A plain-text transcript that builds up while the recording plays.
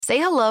Say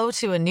hello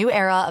to a new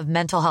era of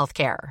mental health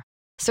care.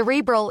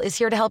 Cerebral is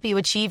here to help you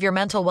achieve your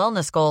mental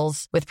wellness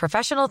goals with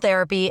professional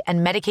therapy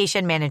and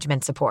medication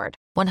management support.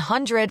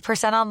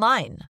 100%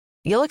 online.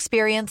 You'll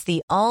experience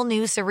the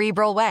all-new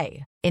Cerebral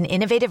Way, an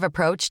innovative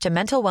approach to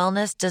mental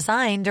wellness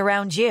designed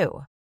around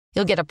you.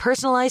 You'll get a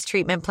personalized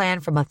treatment plan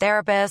from a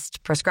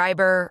therapist,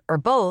 prescriber, or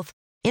both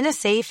in a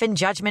safe and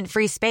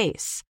judgment-free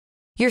space.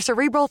 Your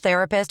Cerebral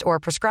therapist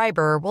or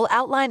prescriber will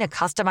outline a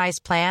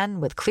customized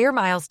plan with clear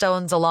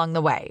milestones along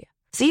the way,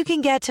 so you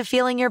can get to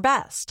feeling your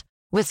best.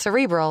 With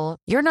Cerebral,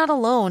 you're not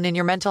alone in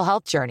your mental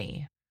health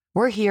journey.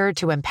 We're here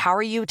to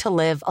empower you to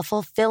live a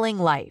fulfilling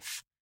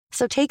life.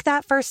 So take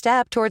that first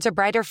step towards a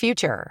brighter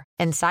future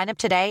and sign up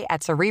today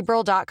at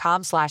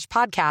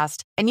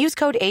Cerebral.com/podcast and use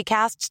code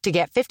ACAST to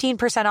get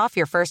 15% off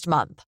your first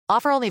month.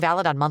 Offer only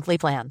valid on monthly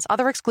plans.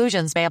 Other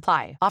exclusions may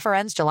apply. Offer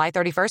ends July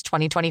 31st,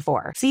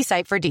 2024. See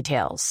site for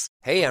details.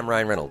 Hey, I'm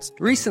Ryan Reynolds.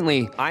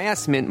 Recently, I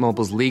asked Mint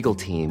Mobile's legal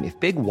team if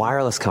big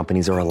wireless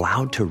companies are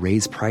allowed to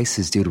raise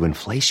prices due to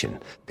inflation.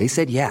 They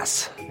said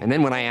yes. And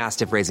then when I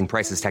asked if raising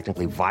prices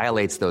technically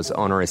violates those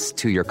onerous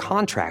two-year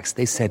contracts,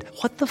 they said,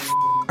 "What the f***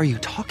 are you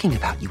talking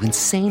about, you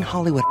insane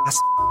Hollywood ass?"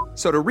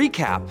 So to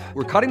recap,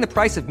 we're cutting the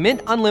price of Mint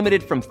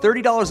Unlimited from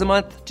 $30 a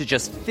month to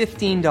just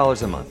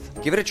 $15 a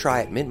month. Give it a try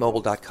at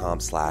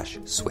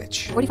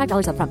mintmobile.com/switch.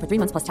 $45 up front for 3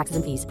 months plus taxes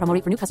and fees. Promo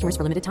rate for new customers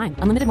for limited time.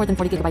 Unlimited more than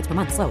 40 gigabytes per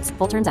month. Slows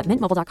full terms at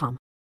mintmobile.com.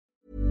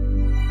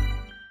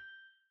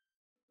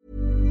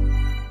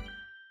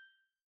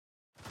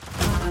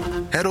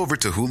 Head over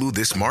to Hulu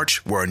this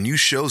March, where our new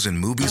shows and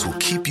movies will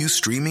keep you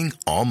streaming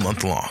all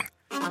month long.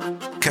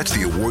 Catch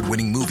the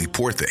award-winning movie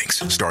Poor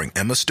Things, starring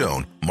Emma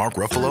Stone, Mark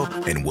Ruffalo,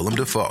 and Willem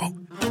Dafoe.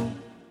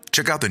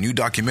 Check out the new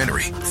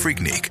documentary,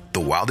 Freaknik,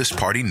 The Wildest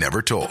Party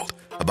Never Told,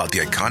 about the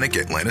iconic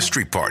Atlanta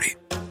Street Party.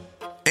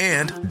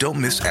 And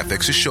don't miss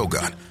FX's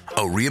Shogun,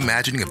 a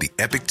reimagining of the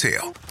epic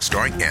tale,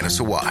 starring Anna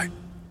Sawai.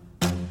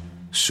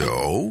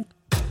 So,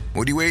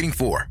 what are you waiting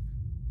for?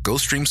 Go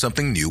stream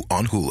something new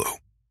on Hulu.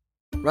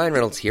 Ryan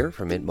Reynolds here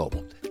from Mint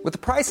Mobile. With the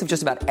price of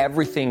just about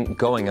everything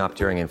going up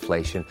during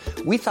inflation,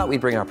 we thought we'd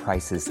bring our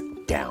prices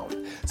down.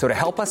 So to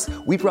help us,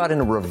 we brought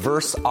in a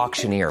reverse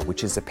auctioneer,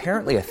 which is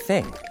apparently a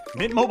thing.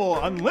 Mint Mobile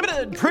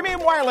Unlimited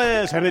Premium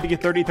Wireless. How to get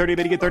 30, 30,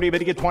 bit to get 30, bit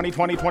to get 20,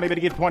 20, 20, bit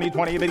to get 20,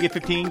 20, bit to get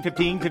 15,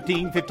 15,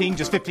 15, 15,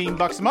 just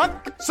 $15 a month?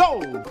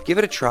 Sold! Give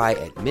it a try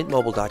at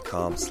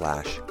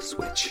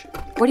mintmobile.com/switch.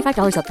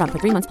 $45 up front for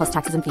 3 months plus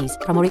taxes and fees.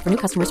 Promo rate for new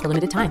customers for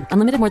limited time.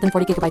 Unlimited more than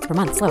 40 gigabytes per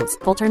month. Slows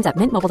full terms at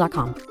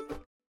mintmobile.com.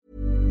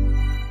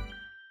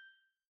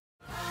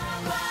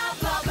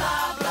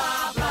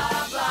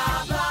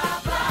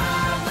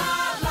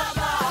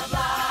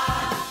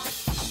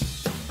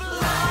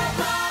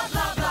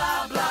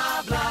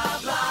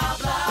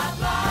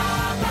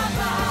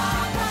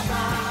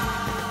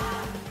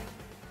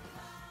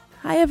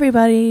 Hi,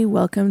 everybody.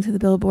 Welcome to the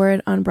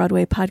Billboard on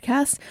Broadway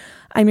podcast.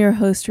 I'm your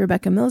host,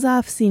 Rebecca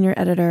Milzoff, senior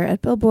editor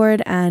at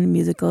Billboard and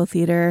musical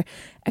theater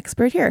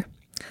expert here.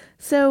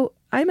 So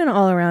I'm an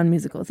all-around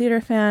musical theater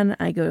fan.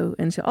 I go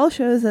into all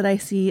shows that I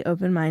see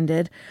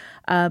open-minded.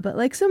 But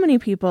like so many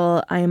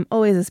people, I'm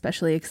always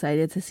especially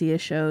excited to see a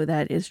show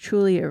that is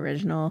truly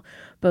original,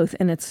 both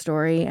in its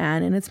story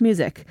and in its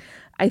music.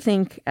 I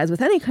think, as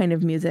with any kind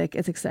of music,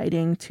 it's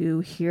exciting to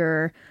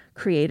hear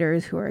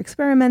creators who are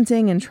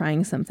experimenting and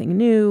trying something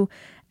new.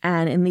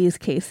 And in these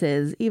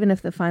cases, even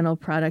if the final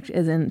product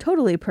isn't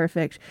totally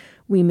perfect,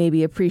 we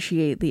maybe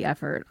appreciate the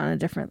effort on a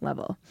different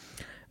level.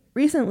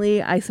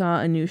 Recently, I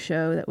saw a new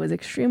show that was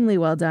extremely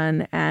well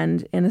done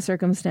and, in a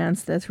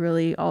circumstance that's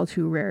really all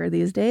too rare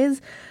these days,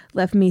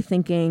 left me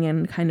thinking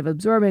and kind of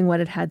absorbing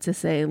what it had to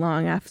say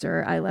long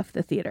after I left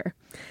the theater.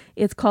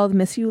 It's called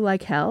Miss You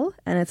Like Hell,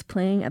 and it's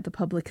playing at the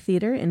Public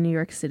Theater in New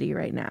York City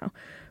right now.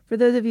 For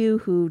those of you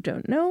who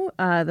don't know,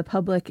 the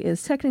Public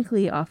is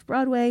technically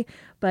off-Broadway,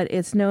 but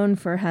it's known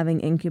for having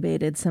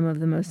incubated some of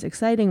the most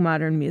exciting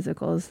modern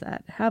musicals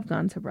that have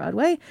gone to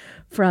Broadway,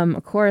 from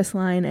A Chorus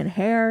Line and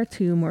Hair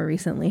to more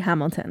recently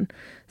Hamilton.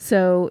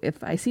 So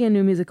if I see a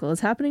new musical is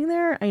happening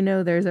there, I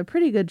know there's a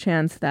pretty good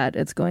chance that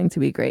it's going to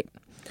be great.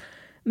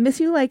 Miss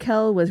You Like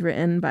Hell was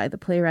written by the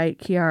playwright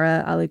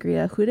Chiara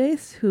Alegria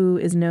Hudes, who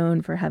is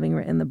known for having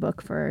written the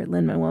book for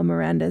Lin-Manuel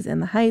Miranda's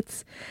In the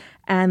Heights,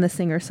 and the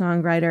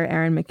singer-songwriter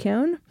Aaron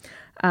McKeown.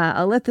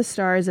 I'll let the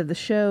stars of the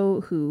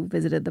show who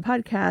visited the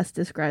podcast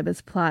describe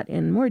its plot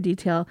in more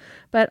detail,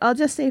 but I'll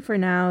just say for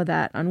now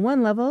that on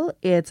one level,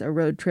 it's a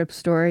road trip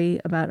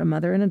story about a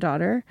mother and a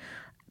daughter,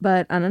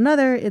 but on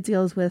another, it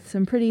deals with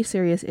some pretty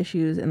serious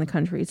issues in the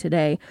country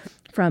today,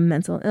 from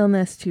mental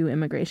illness to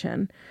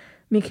immigration.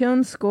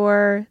 McKeown's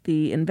score,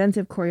 the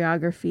inventive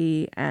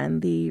choreography,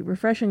 and the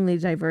refreshingly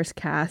diverse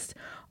cast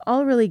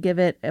all really give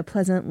it a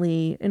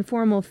pleasantly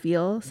informal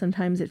feel.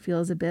 Sometimes it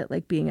feels a bit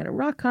like being at a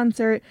rock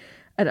concert.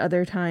 At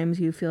other times,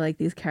 you feel like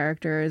these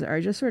characters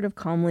are just sort of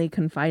calmly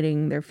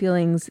confiding their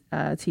feelings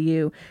to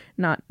you,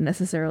 not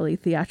necessarily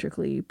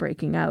theatrically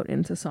breaking out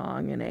into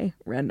song in a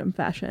random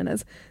fashion,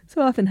 as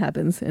so often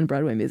happens in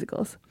Broadway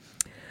musicals.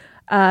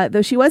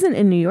 Though she wasn't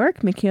in New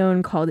York,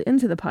 McKeown called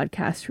into the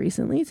podcast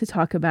recently to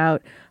talk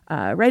about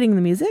writing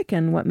the music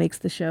and what makes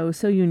the show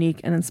so unique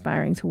and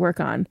inspiring to work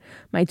on.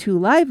 My 2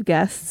 live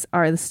guests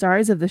are the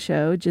stars of the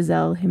show,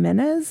 Giselle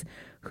Jimenez,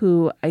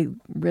 who I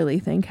really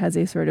think has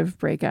a sort of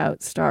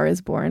breakout Star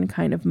is Born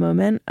kind of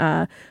moment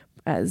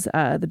as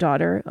the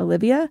daughter,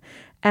 Olivia,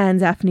 and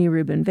Daphne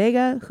Rubin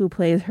Vega, who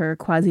plays her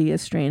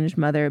quasi-estranged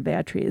mother,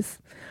 Beatriz.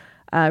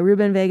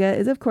 Rubin Vega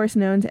is, of course,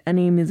 known to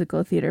any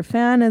musical theater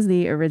fan as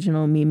the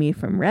original Mimi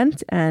from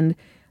Rent, and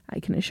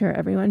I can assure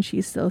everyone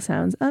she still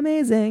sounds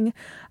amazing.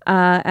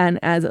 And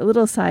as a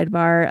little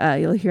sidebar,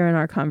 you'll hear in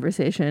our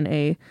conversation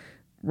a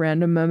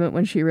random moment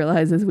when she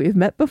realizes we've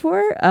met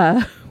before,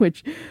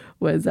 which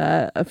was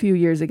a few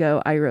years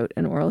ago. I wrote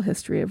an oral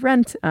history of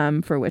Rent,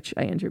 for which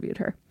I interviewed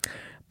her.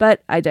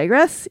 But I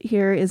digress.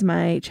 Here is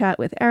my chat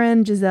with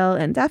Erin, Giselle,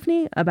 and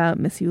Daphne about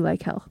Miss You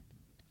Like Hell.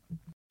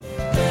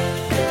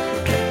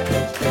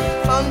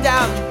 Phone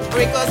down, or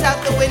it goes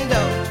out the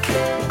window.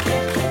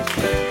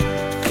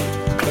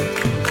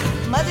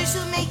 Mothers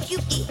will make you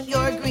eat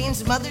your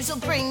greens. Mothers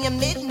will bring you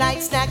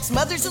midnight snacks.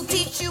 Mothers will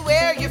teach you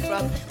where you're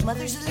from.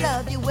 Mothers will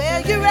love you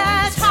where you're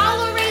at.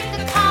 Tolerate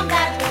the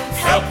combat wounds.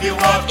 Help you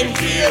walk in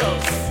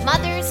heels.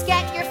 Mothers,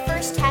 get your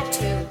first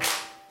tattoo.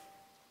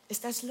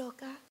 ¿Estás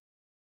loca?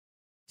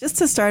 Just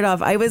to start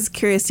off, I was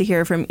curious to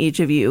hear from each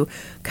of you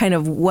kind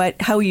of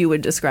how you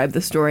would describe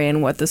the story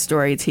and what the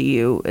story to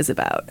you is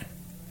about.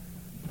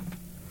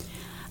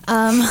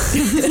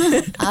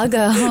 I'll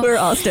go. We're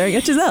all staring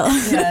at Giselle.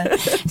 Yeah.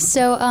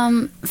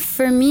 So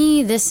for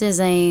me, this is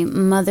a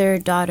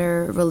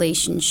mother-daughter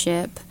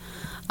relationship,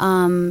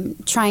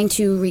 trying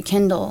to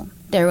rekindle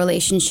their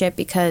relationship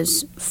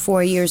because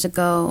 4 years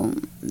ago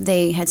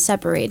they had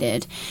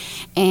separated.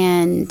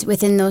 And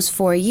within those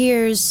 4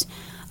 years,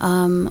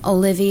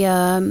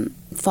 Olivia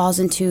falls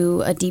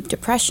into a deep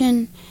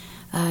depression.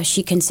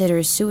 She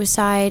considers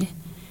suicide.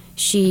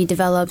 She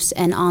develops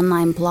an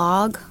online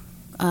blog,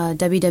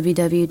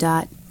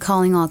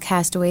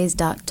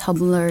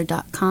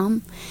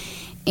 www.callingallcastaways.tumblr.com,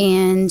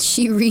 and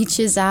she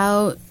reaches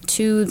out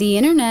to the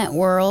internet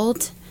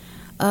world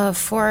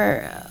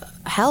for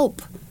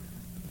help.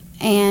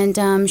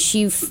 And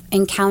she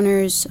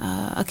encounters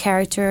a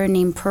character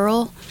named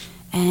Pearl,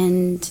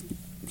 and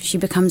she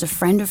becomes a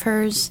friend of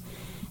hers,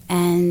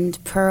 and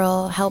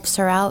Pearl helps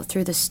her out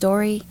through the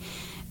story.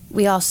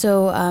 We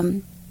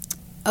also,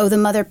 the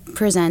mother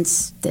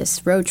presents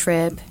this road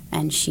trip,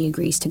 and she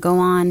agrees to go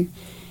on.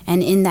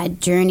 And in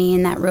that journey,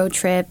 in that road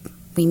trip,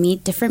 we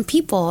meet different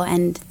people.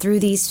 And through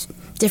these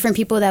different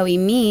people that we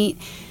meet,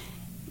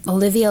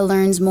 Olivia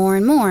learns more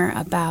and more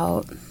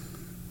about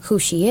who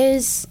she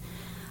is,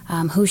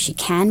 who she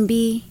can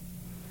be,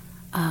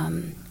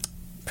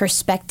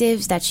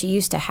 perspectives that she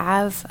used to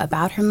have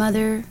about her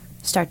mother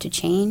start to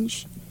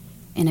change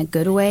in a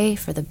good way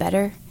for the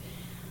better.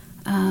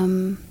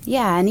 And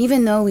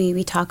even though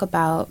we talk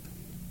about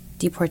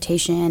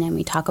deportation and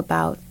we talk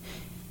about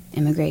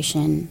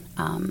immigration,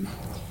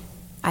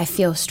 I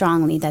feel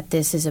strongly that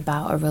this is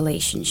about a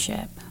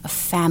relationship, a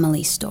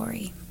family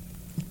story.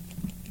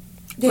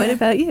 Yeah. What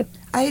about you?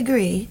 I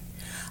agree.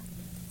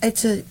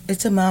 It's a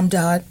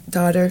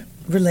mom-daughter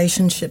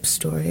relationship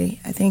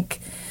story. I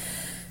think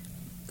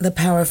the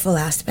powerful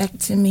aspect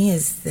to me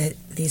is that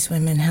these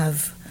women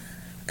have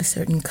a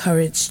certain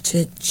courage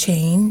to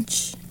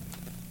change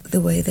the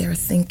way they're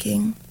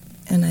thinking.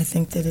 And I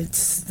think that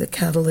the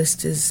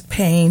catalyst is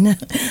pain,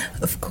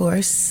 of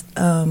course,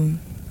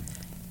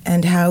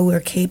 and how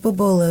we're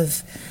capable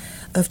of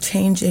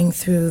changing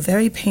through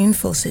very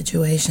painful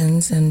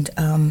situations and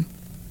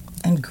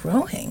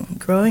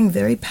growing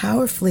very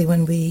powerfully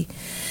when we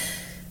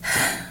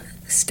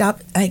stop,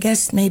 I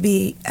guess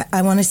maybe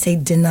I want to say,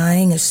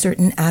 denying a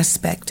certain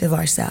aspect of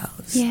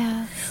ourselves.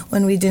 Yeah.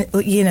 When we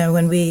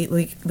when we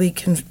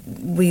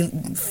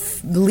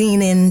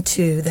lean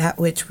into that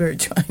which we're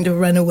trying to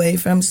run away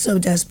from so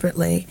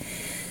desperately,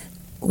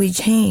 we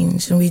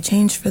change, and we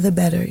change for the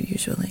better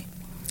usually.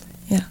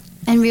 Yeah.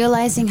 And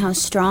realizing how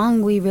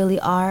strong we really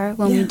are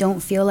when we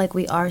don't feel like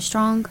we are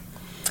strong.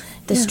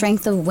 The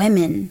strength of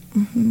women,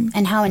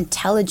 and how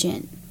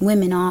intelligent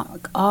women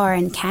are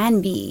and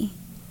can be.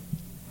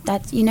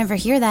 That you never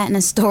hear that in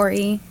a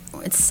story.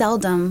 It's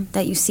seldom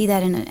that you see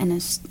that in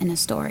a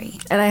story.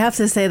 And I have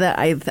to say that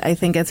I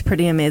think it's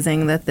pretty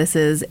amazing that this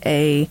is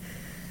a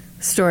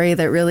story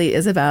that really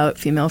is about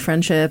female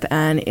friendship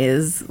and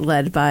is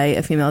led by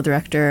a female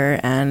director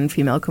and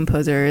female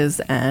composers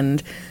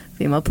and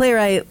female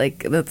playwright.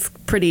 Like, that's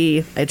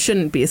pretty, it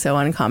shouldn't be so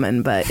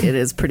uncommon, but it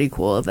is pretty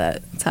cool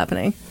that it's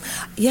happening.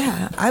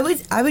 Yeah, I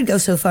would go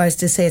so far as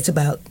to say it's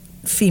about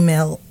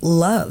female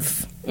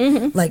love.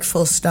 Like,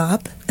 full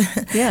stop.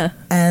 Yeah.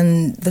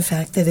 And the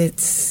fact that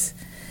it's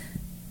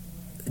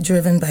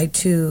driven by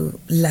 2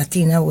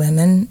 Latina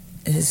women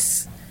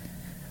is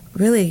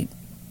really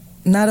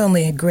not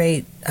only a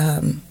great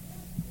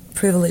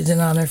privilege and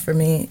honor for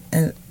me,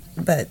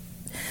 but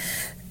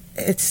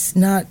it's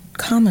not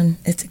common.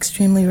 It's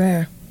extremely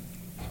rare.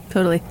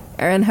 Totally.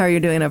 Erin, how are you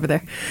doing over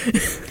there?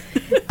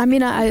 I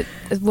mean,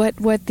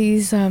 what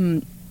these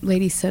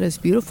lady said is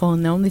beautiful,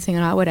 and the only thing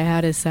I would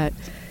add is that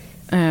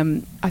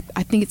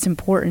I think it's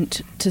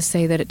important to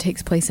say that it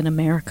takes place in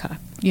America.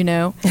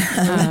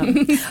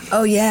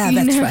 Oh yeah,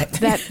 that's right.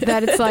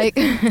 that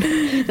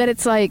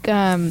it's like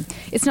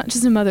it's not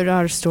just a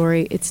mother-daughter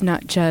story. It's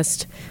not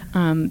just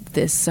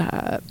this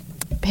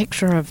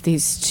picture of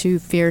these two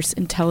fierce,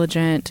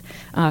 intelligent,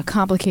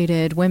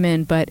 complicated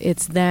women, but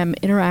it's them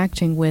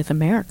interacting with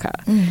America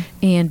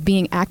and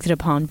being acted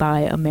upon by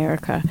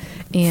America,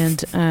 and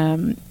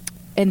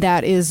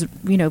that is,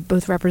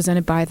 both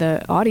represented by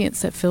the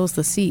audience that fills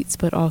the seats,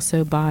 but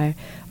also by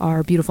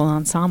our beautiful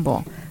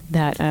ensemble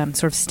that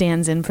sort of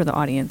stands in for the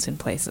audience in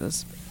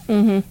places.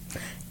 Mm-hmm.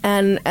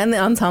 And the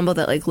ensemble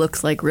that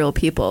looks like real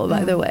people,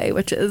 by the way,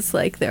 which is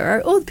there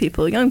are old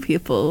people, young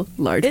people,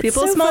 large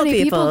people, so small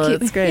funny. people.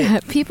 It's great. Yeah,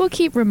 people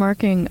keep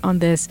remarking on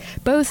this,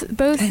 both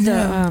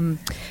the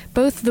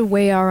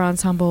way our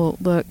ensemble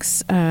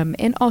looks,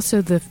 and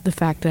also the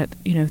fact that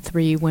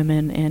 3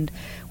 women and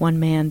 1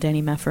 man,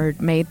 Danny Mefford,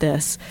 made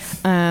this,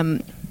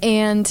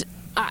 and.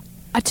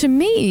 To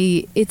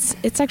me, it's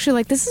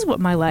actually this is what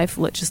my life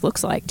just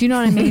looks like. Do you know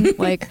what I mean?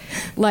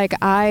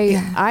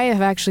 I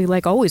have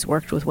actually always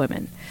worked with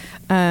women,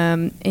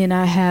 and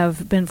I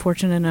have been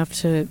fortunate enough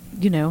to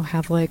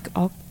have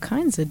all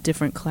kinds of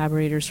different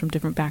collaborators from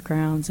different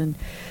backgrounds and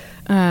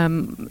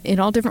in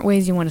all different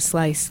ways you want to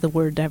slice the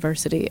word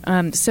diversity.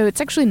 So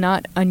it's actually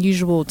not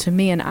unusual to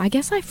me, and I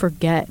guess I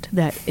forget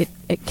that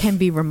it can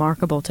be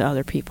remarkable to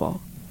other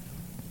people.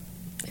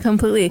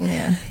 Completely.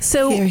 Yeah.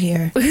 So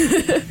here.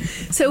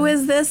 So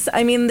is this?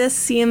 I mean, this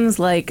seems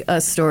like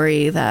a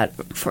story that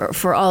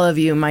for all of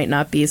you might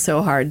not be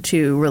so hard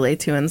to relate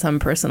to in some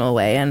personal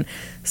way, and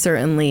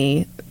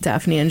certainly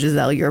Daphne and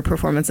Giselle, your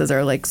performances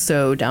are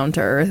so down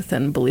to earth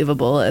and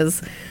believable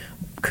as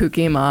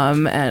kooky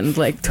mom and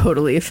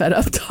totally fed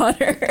up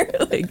daughter.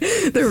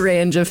 The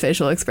range of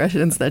facial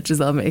expressions that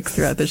Giselle makes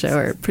throughout the show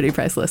are pretty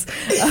priceless.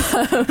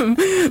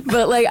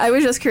 But I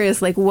was just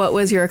curious, what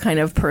was your kind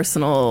of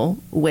personal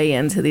way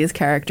into these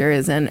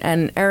characters,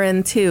 and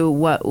Erin too?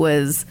 What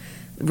was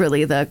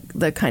really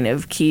the kind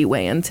of key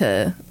way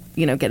into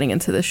getting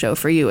into the show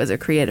for you as a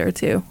creator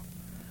too?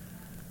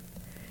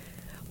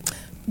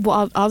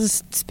 Well, I'll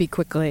just speak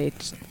quickly,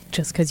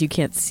 just because you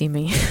can't see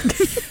me,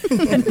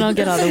 and I'll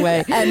get out of the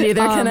way. And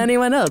neither can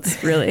anyone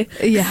else, really.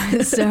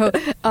 Yeah. So,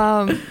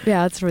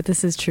 that's what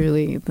this is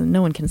truly.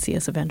 No one can see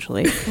us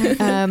eventually.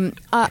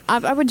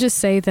 I would just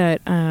say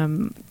that,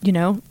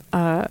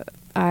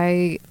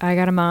 I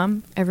got a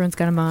mom. Everyone's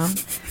got a mom.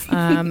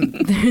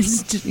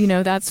 There's,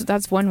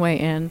 that's one way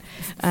in.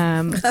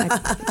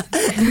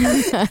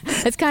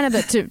 It's kind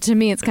of to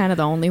me, it's kind of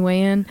the only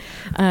way in,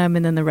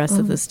 and then the rest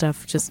of the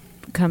stuff just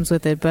comes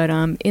with it. But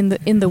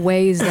in the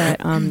ways that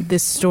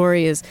this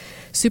story is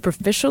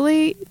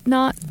superficially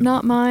not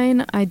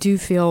mine, I do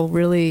feel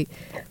really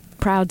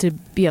proud to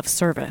be of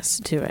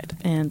service to it,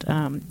 and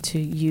to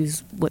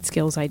use what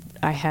skills I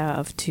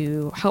have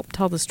to help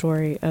tell the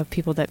story of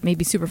people that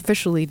maybe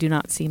superficially do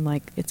not seem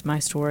like it's my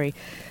story,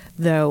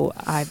 though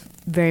I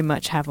very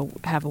much have a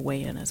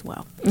way in as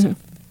well. So.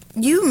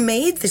 You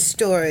made the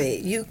story.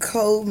 You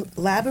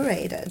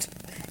collaborated.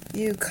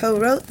 You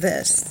co-wrote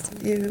this.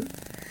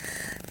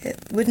 It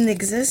wouldn't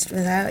exist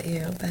without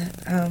you, but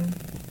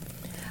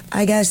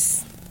I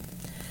guess,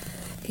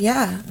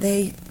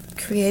 they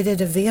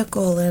created a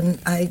vehicle, and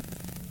I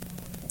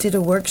did a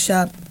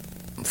workshop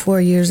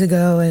 4 years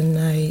ago, and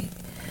I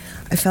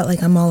felt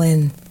like I'm all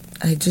in.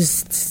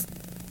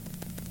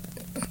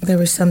 There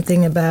was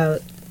something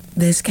about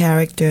this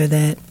character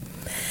that,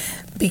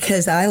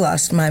 because I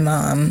lost my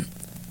mom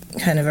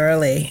kind of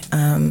early,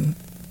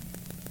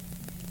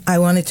 I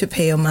wanted to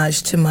pay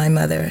homage to my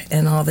mother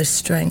and all the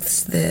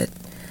strengths that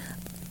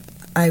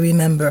I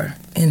remember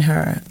in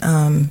her.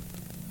 And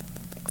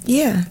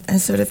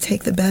sort of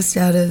take the best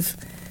out of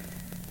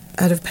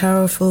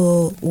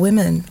powerful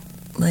women.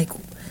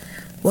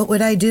 What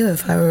would I do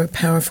if I were a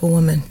powerful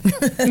woman?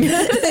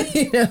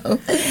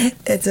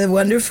 It's a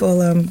wonderful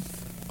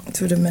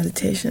sort of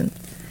meditation.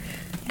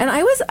 And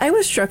I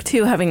was struck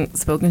too, having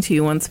spoken to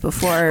you once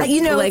before. Do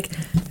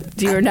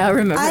you now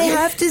remember? I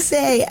have to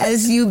say,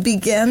 as you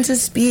began to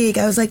speak,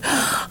 I was like,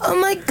 "Oh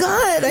my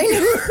God, I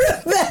know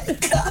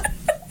Rebecca."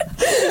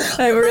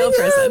 I'm a real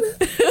person.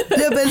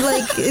 No, but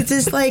it's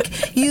just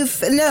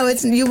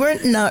you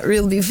weren't not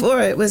real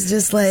before. It was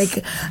just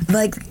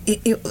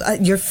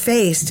your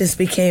face just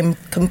became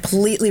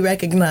completely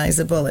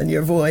recognizable in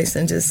your voice,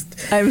 and just.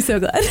 I'm so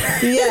glad.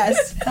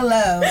 Yes.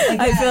 Hello.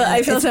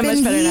 I feel so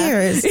much better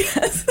years. now.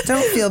 Yes.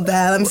 Don't feel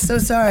bad. I'm so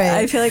sorry.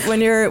 I feel like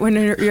when you're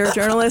a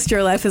journalist,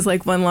 your life is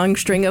like one long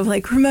string of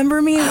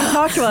remember me, we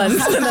talked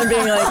once, and then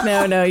being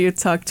no, you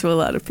talked to a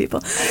lot of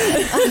people.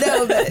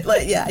 No, but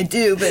I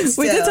do. But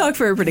still. We did talk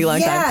for a pretty long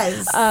time.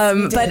 Yes.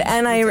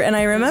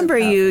 I remember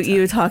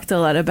you talked a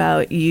lot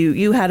about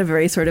you had a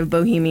very sort of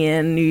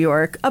bohemian New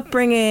York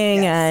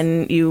upbringing,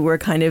 and you were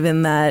kind of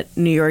in that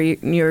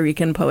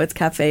Nuyorican Poets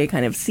Cafe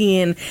kind of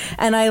scene,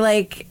 and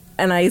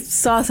I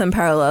saw some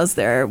parallels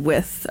there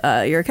with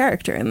your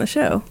character in the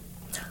show.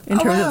 in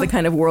terms wow. of the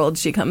kind of world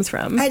she comes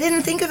from. I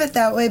didn't think of it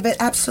that way, but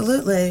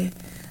absolutely.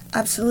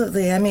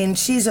 Absolutely. I mean,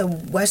 she's a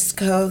West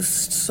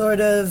Coast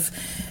sort of,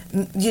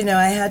 you know,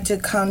 I had to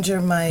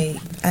conjure my,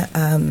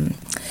 I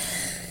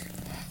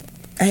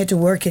had to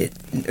work it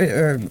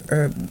or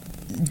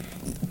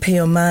pay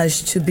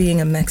homage to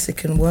being a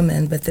Mexican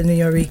woman, but the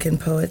Nuyorican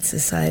Poet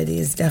Society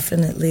is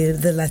definitely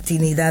the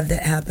Latinidad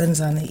that happens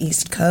on the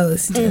East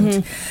Coast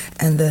and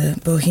the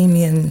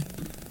Bohemian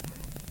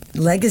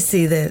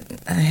legacy that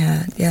I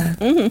had. Yeah,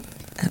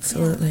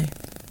 absolutely.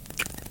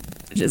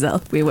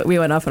 Giselle, we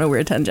went off on a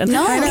weird tangent.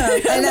 No,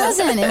 it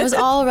wasn't. It was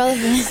all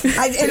relevant.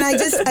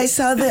 I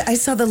saw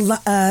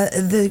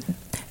the.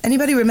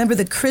 Anybody remember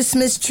the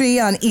Christmas tree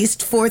on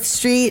East 4th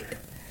Street?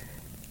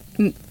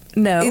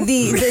 No.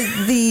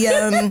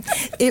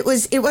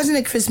 It wasn't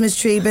a Christmas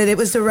tree, but it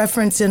was the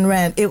reference in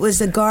Rent. It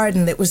was a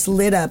garden that was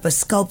lit up, a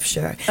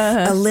sculpture.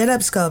 A lit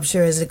up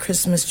sculpture is a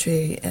Christmas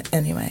tree.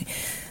 Anyway,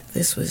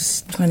 this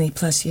was 20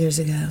 plus years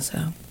ago,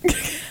 so.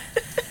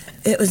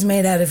 It was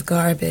made out of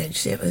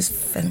garbage. It was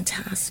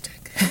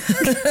fantastic.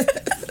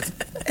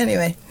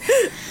 Anyway.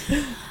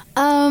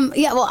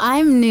 Yeah, well,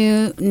 I'm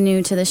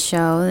new to the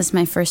show. This is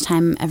my first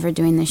time ever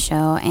doing the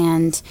show,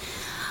 and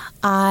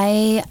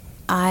I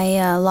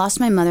lost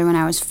my mother when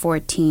I was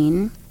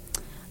 14.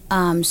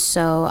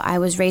 So I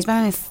was raised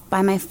by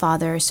my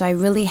father. So I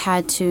really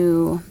had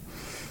to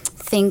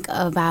think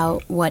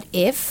about what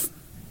if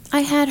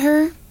I had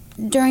her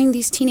during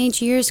these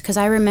teenage years, because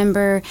I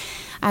remember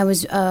I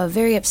was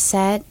very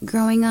upset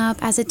growing up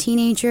as a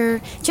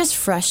teenager, just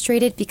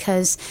frustrated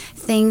because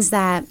things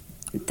that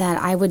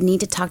I would need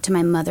to talk to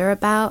my mother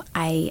about,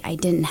 I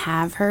didn't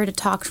have her to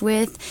talk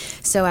with.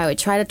 So I would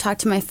try to talk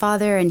to my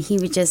father, and he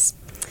just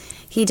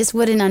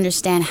wouldn't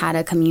understand how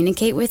to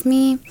communicate with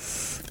me.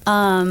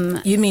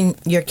 You mean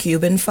your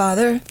Cuban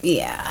father?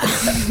 Yeah.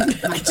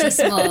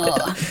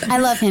 Machismo. I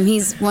love him.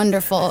 He's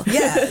wonderful.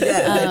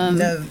 Yeah.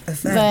 No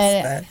offense,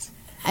 but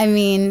I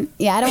mean,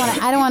 yeah,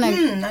 I don't want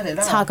to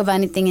talk about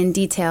anything in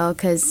detail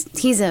because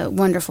he's a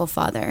wonderful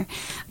father.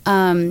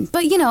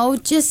 But you know,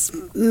 just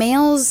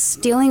males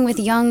dealing with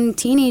young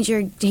teenage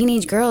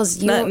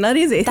girls, not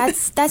easy. That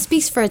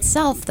speaks for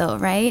itself, though,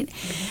 right?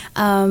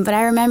 But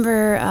I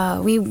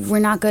remember we were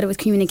not good with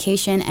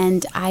communication,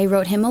 and I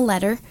wrote him a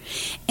letter,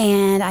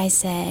 and I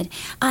said,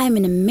 "I'm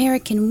an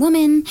American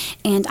woman,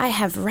 and I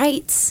have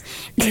rights,"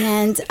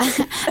 and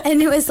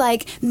and it was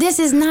like, "This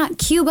is not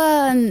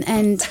Cuba,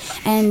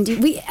 and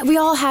we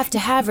all have to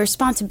have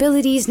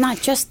responsibilities,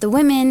 not just the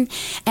women."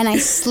 And I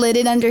slid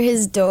it under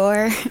his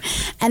door.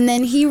 And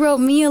then he wrote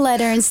me a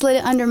letter and slid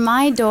it under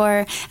my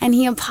door, and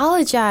he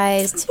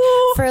apologized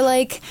for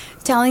like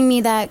telling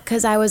me that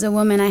because I was a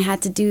woman I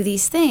had to do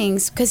these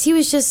things, because he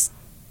was just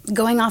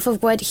going off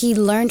of what he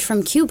learned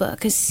from Cuba,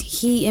 because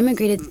he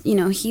immigrated, you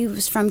know, he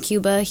was from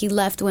Cuba, he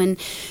left when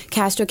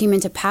Castro came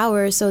into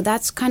power, so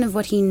that's kind of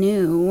what he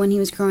knew when he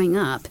was growing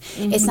up.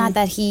 It's not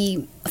that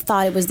he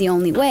thought it was the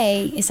only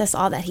way, it's just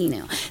all that he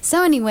knew.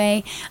 So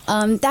anyway,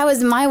 that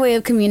was my way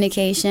of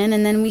communication,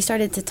 and then we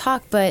started to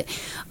talk, but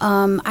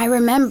I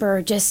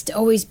remember just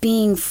always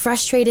being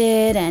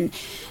frustrated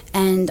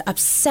and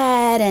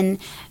upset, and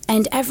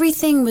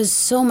everything was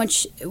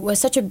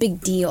such a big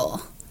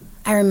deal.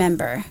 I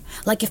remember,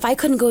 like, if I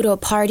couldn't go to a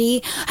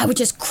party, I would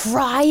just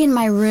cry in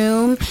my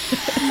room.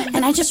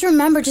 And I just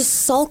remember just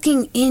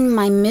sulking in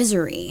my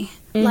misery.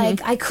 Like,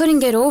 I couldn't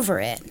get over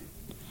it.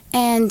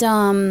 And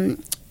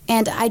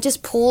I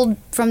just pulled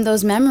from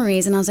those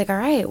memories, and I was like, all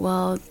right,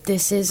 well,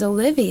 this is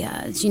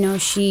Olivia. You know,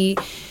 she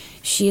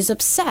is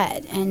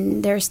upset,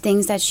 and there's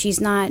things that she's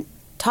not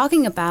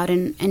talking about,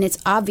 and it's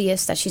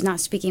obvious that she's not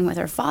speaking with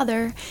her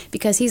father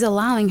because he's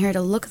allowing her to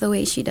look the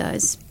way she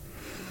does.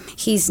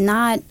 He's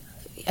not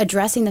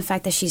addressing the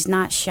fact that she's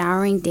not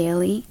showering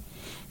daily.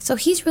 So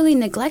he's really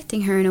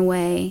neglecting her in a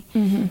way,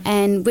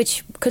 and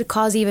which could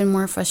cause even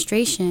more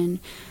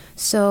frustration.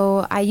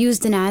 So I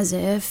used an as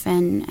if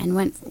and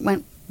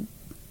went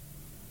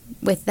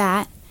with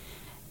that.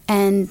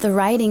 And the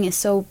writing is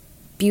so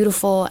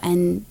beautiful,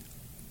 and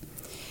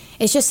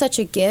it's just such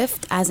a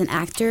gift as an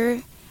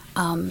actor.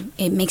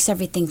 It makes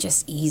everything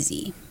just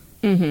easy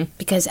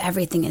because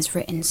everything is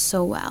written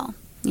so well,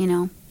 you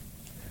know?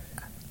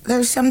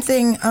 There's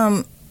something...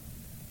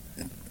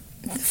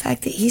 the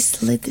fact that he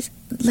slid this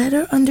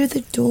letter under the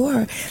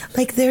door,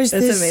 like that's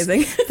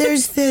amazing.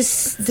 There's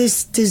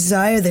this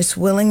desire, this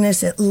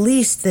willingness, at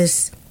least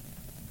this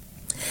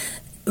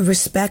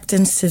respect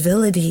and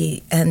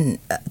civility, and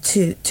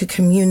to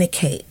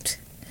communicate,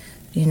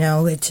 you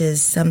know, which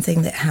is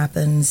something that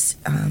happens,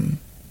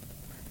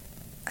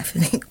 I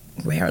think,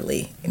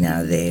 rarely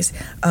nowadays.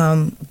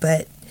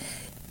 But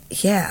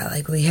yeah,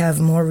 like, we have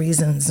more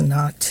reasons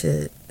not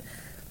to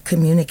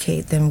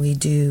communicate than we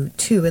do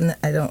too, and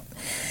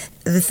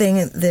the thing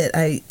that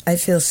I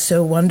feel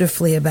so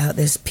wonderfully about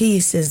this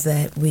piece is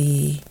that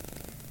we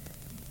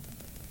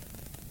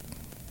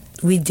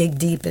dig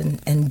deep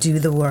and do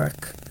the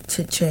work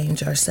to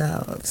change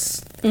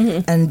ourselves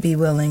and be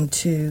willing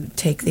to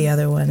take the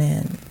other one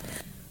in.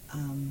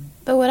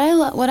 But what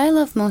I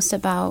love most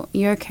about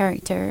your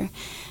character,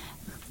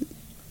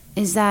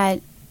 is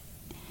that,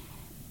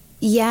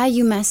 yeah,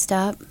 you messed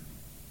up,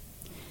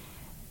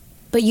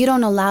 but you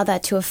don't allow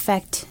that to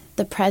affect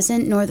the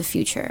present nor the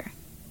future.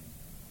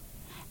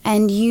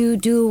 And you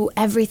do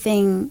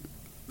everything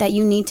that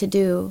you need to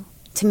do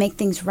to make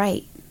things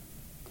right.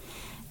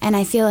 And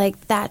I feel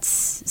like that's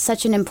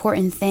such an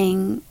important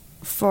thing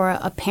for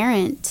a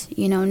parent,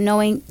 you know,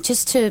 knowing,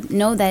 just to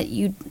know that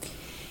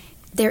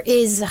there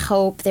is a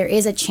hope, there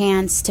is a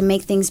chance to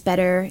make things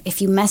better.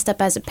 If you messed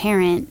up as a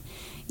parent,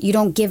 you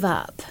don't give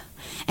up.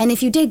 And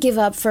if you did give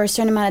up for a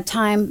certain amount of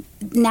time,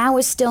 now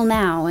is still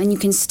now, and you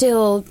can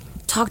still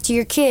talk to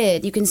your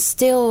kid, you can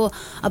still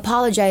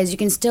apologize, you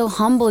can still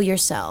humble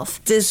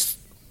yourself. Does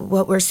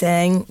what we're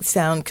saying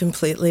sound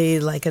completely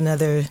like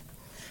another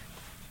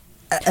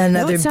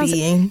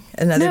being,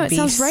 another no, it beast?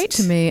 sounds right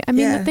to me. I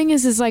mean, the thing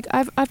is like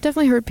I've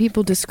definitely heard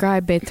people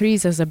describe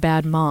Beatriz as a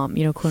bad mom,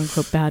 you know, quote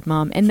unquote bad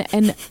mom,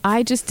 and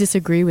I just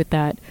disagree with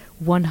that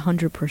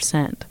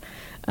 100%.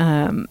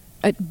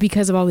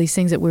 Because of all these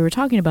things that we were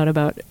talking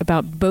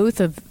about both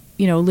of,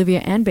 you know, Olivia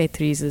and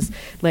Beatriz's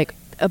like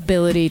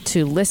ability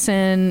to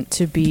listen,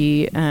 to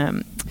be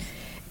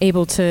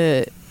able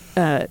to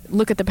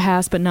look at the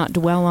past but not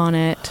dwell on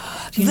it.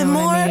 You know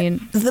what I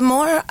mean? The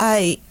more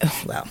I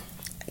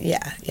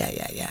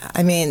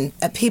mean,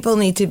 people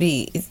need to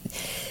be.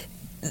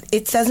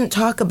 It doesn't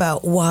talk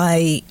about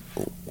why.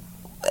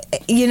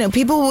 You know,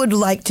 people would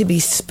like to be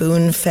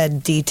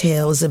spoon-fed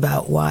details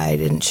about why I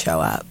didn't show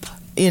up.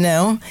 You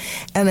know,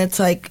 and it's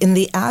like in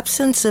the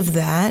absence of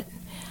that,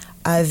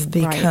 I've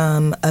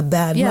become a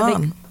bad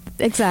mom.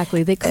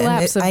 Exactly, they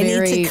collapse.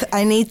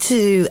 I need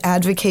to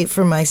advocate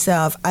for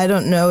myself. I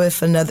don't know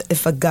if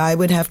a guy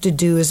would have to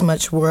do as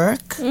much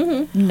work.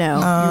 Mm-hmm. No,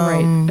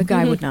 you're right. A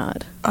guy would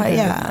not.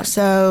 Yeah,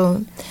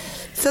 so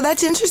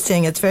that's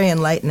interesting. It's very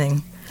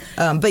enlightening.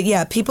 But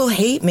yeah, people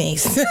hate me.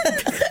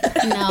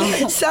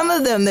 No. Some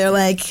of them, they're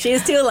like...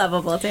 She's too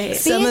lovable to hate.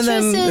 Some of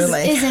them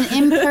is an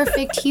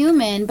imperfect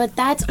human, but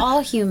that's all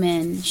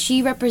human.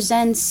 She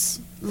represents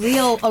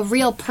a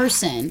real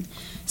person.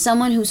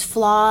 Someone who's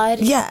flawed.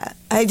 Yeah,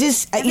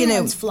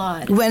 Everyone's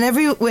flawed. When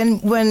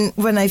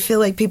I feel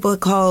like people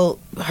call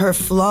her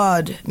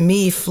flawed,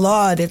 me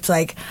flawed, it's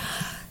like,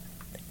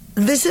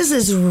 this is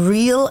as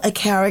real a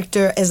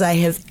character as I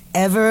have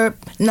ever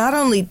not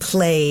only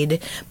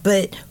played,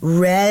 but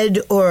read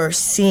or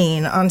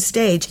seen on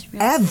stage,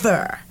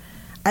 ever.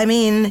 I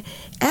mean,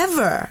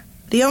 ever.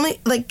 The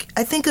only, like,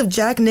 I think of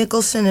Jack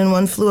Nicholson in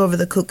One Flew Over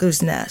the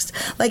Cuckoo's Nest.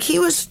 Like, he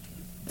was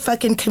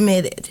fucking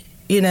committed,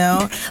 you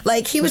know?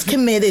 Like, he was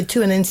committed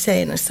to an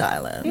insane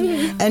asylum.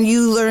 Mm-hmm. And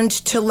you learned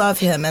to love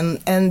him.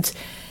 And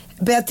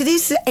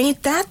Beatriz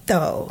ain't that,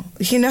 though,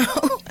 you know?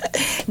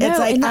 It's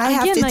like, I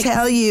have to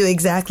tell you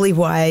exactly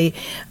why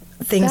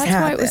things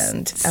happened.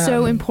 That's why it was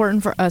so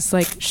important for us.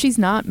 Like, she's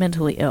not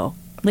mentally ill.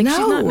 Like,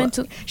 no.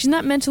 She's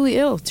not mentally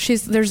ill.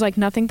 There's like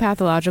nothing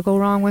pathological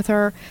wrong with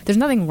her. There's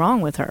nothing wrong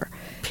with her.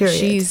 Period.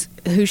 She's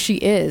who she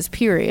is.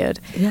 Period.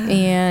 Yeah.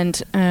 And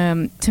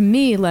to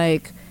me,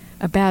 like,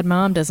 a bad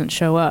mom doesn't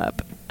show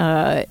up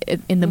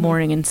in the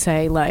morning and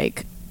say,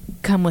 like,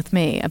 come with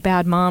me. A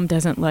bad mom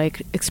doesn't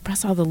like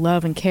express all the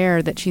love and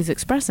care that she's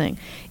expressing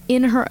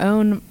in her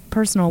own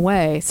personal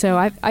way. So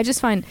I just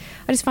find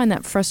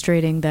that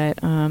frustrating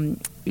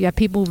that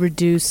people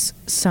reduce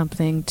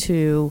something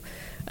to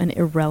an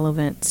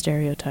irrelevant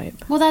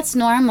stereotype. Well, that's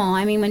normal.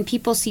 I mean, when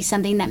people see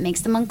something that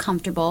makes them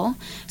uncomfortable,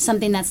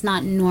 something that's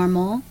not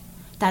normal,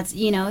 that's,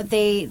 you know,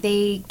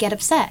 they get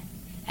upset.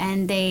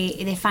 And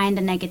they find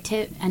a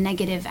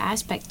negative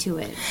aspect to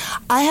it.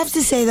 I have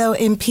to say, though,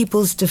 in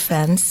people's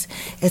defense,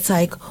 it's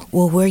like,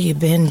 well, where you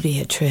been,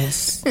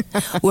 Beatriz?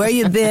 Where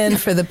you been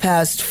for the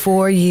past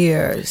 4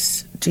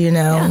 years? Do you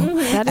know?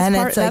 Yeah.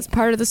 That's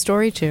part of the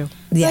story too.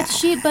 Yeah.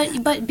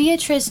 But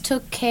Beatriz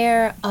took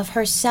care of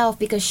herself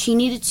because she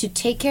needed to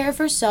take care of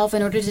herself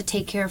in order to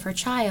take care of her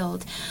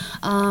child.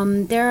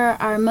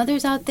 There are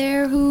mothers out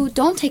there who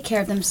don't take care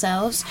of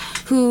themselves,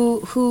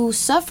 who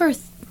suffer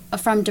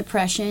from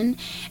depression,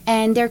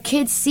 and their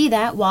kids see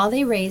that while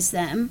they raise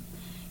them,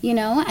 you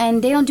know,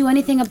 and they don't do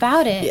anything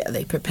about it. Yeah,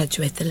 they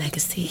perpetuate the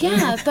legacy.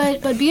 Yeah,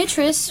 but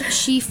Beatriz,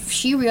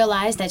 she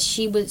realized that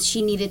she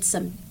needed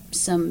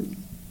some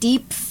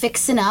deep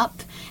fixing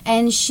up,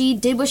 and she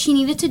did what she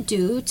needed to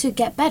do to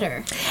get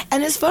better.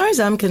 And as far as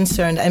I'm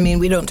concerned, I mean,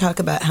 we don't talk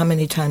about how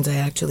many times I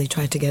actually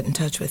tried to get in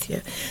touch with you.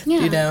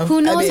 Yeah. You know?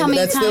 Who knows how many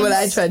times? That's what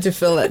I tried to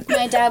fill it.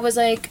 My dad was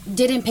like,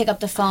 didn't pick up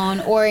the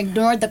phone or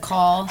ignored the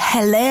call.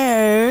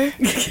 Hello.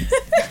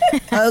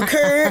 Oh,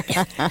 Kurt.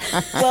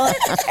 Well,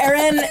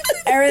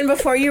 Erin,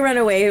 before you run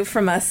away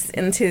from us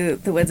into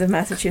the woods of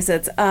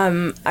Massachusetts,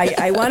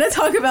 I want to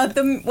talk about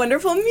the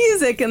wonderful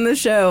music in the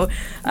show.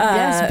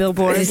 Yes,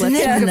 Billboard. Isn't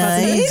it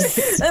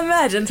nice?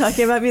 Imagine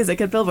talking about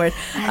music at Billboard.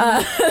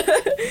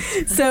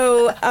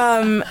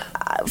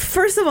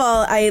 First of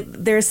all,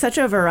 there's such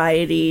a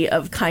variety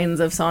of kinds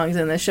of songs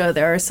in the show.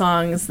 There are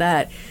songs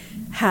that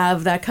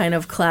have that kind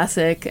of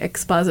classic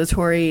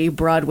expository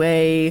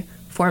Broadway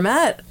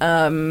format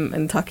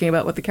and talking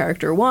about what the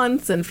character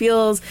wants and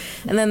feels.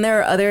 And then there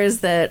are others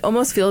that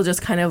almost feel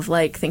just kind of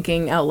like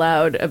thinking out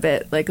loud a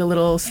bit, like a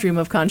little stream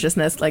of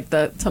consciousness, like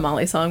the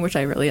Tamale song, which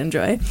I really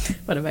enjoy.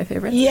 One of my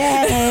favorites.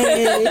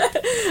 Yay!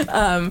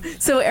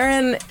 So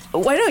Erin,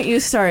 why don't you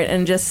start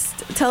and just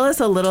tell us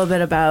a little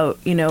bit about,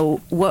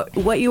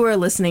 what you were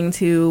listening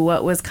to,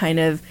 what was kind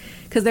of,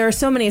 because there are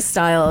so many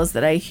styles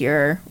that I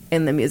hear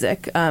in the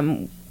music.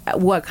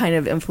 What kind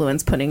of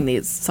influence putting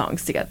these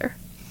songs together?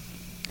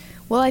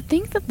 Well, I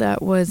think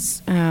that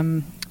was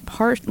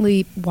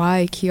partly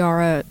why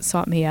Kiara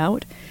sought me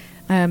out.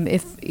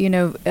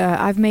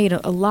 I've made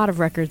a lot of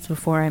records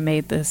before I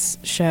made this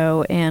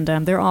show, and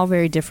they're all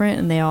very different,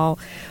 and they all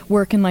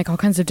work in like all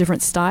kinds of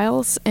different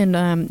styles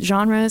and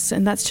genres,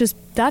 and that's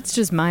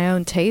just my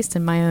own taste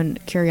and my own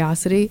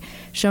curiosity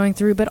showing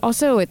through. But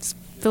also, it's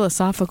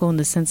philosophical in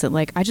the sense that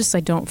like I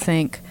don't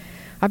think.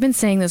 I've been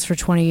saying this for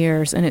 20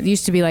 years, and it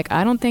used to be like,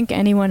 I don't think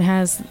anyone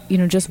has,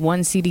 just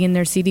one CD in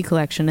their CD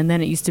collection. And then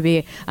it used to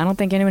be, I don't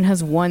think anyone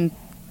has one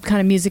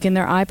kind of music in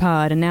their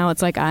iPod. And now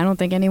it's like, I don't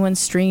think anyone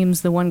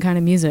streams the one kind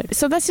of music.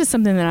 So that's just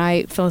something that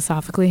I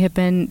philosophically have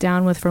been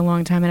down with for a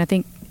long time. And I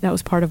think that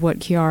was part of what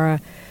Kiara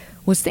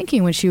was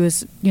thinking when she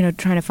was,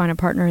 trying to find a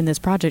partner in this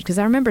project. Because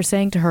I remember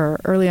saying to her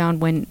early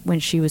on when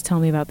she was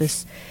telling me about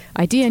this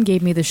idea and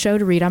gave me the show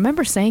to read, I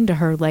remember saying to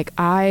her, like,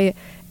 I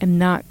am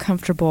not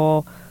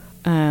comfortable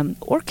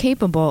or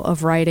capable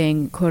of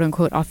writing quote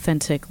unquote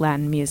authentic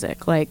Latin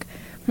music. Like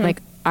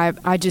I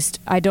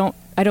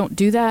don't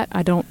do that.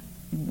 I don't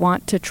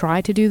want to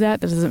try to do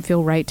that. That doesn't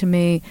feel right to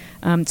me.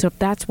 So if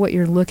that's what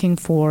you're looking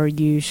for,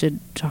 you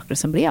should talk to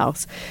somebody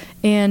else.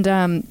 And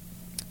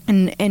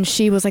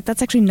she was like,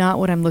 that's actually not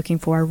what I'm looking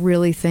for. I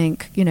really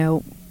think,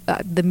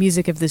 the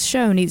music of this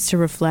show needs to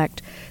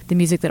reflect the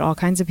music that all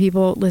kinds of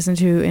people listen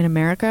to in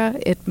America.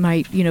 It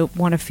might,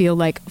 want to feel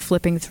like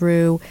flipping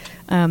through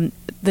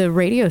the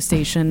radio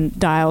station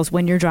dials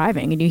when you're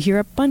driving and you hear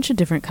a bunch of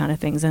different kind of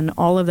things, and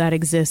all of that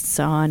exists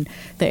on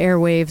the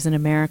airwaves in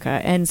America.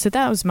 And so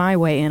that was my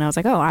way in. I was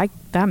like,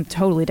 I'm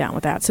totally down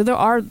with that. So there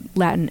are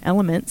Latin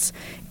elements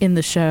in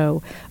the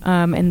show,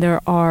 and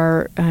there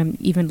are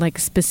even like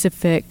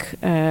specific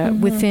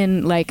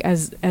within, like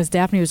as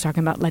Daphne was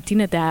talking about,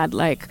 Latinidad,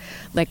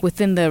 like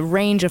within the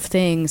range of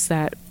things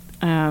that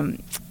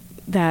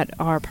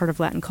are part of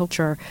Latin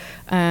culture.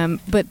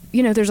 But,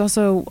 there's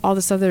also all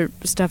this other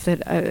stuff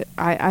that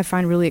I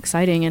find really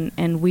exciting.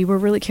 And we were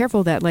really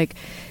careful that, like,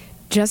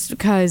 just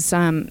because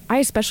I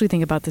especially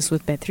think about this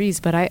with Beatriz,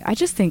 but I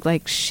just think,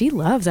 like, she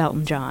loves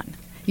Elton John.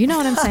 You know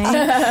what I'm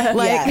saying?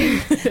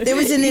 Like, there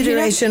was an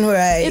iteration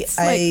where I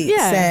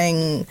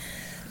sang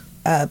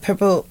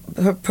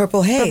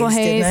Purple Haze,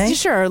 didn't I?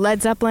 Sure,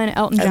 Led Zeppelin,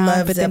 Elton John,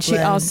 but Zeppelin, then she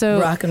also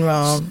rock and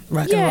roll.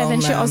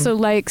 Then she also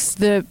likes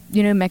the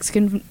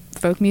Mexican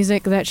folk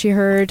music that she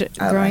heard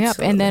growing up,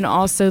 and then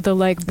also the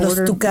like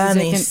border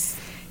music.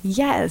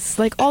 Yes,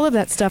 like all of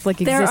that stuff like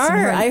exists.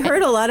 I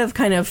heard a lot of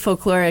kind of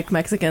folkloric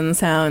Mexican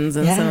sounds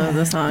in some of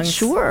the songs.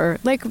 Sure,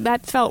 like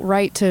that felt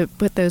right to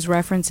put those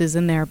references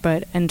in there,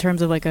 but in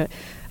terms of like a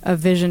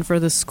vision for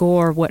the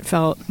score, what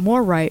felt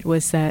more right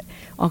was that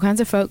all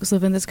kinds of folks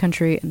live in this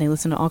country and they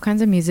listen to all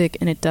kinds of music,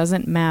 and it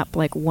doesn't map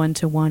like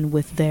one-to-one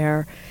with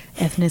their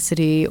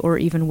ethnicity or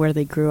even where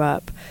they grew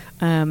up.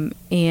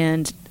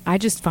 And I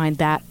just find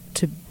that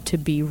to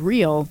be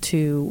real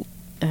to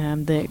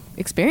the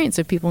experience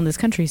of people in this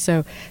country.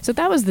 So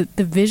that was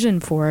the vision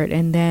for it.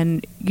 And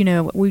then,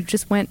 we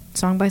just went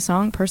song by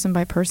song, person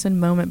by person,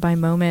 moment by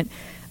moment,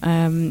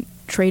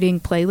 trading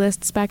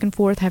playlists back and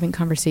forth, having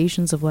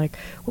conversations of like,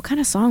 what kind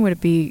of song would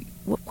it be?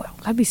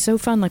 That'd be so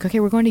fun. Like,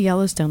 okay, we're going to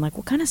Yellowstone. Like,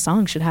 what kind of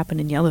song should happen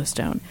in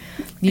Yellowstone?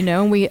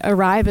 And we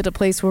arrive at a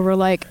place where we're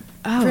like,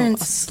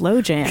 Prince. A slow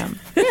jam.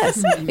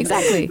 Yes,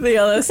 exactly. The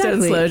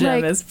Yellowstone slow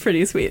jam is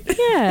pretty sweet.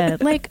 Yeah,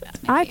 like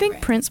I think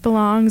Prince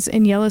belongs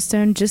in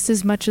Yellowstone just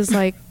as much as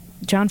like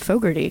John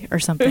Fogerty or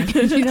something.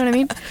 You know what I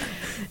mean?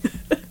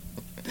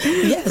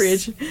 Yes.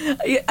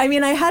 Bridge. I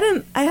mean, I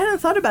hadn't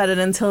thought about it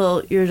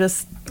until you're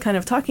just kind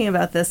of talking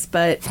about this,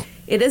 but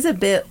it is a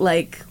bit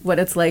like what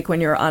it's like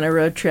when you're on a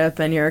road trip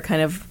and you're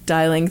kind of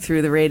dialing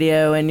through the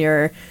radio and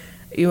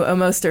you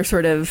almost are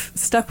sort of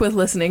stuck with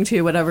listening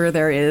to whatever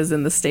there is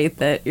in the state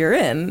that you're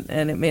in,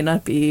 and it may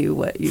not be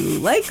what you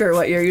like or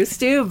what you're used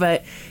to,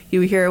 but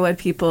you hear what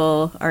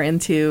people are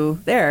into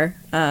there,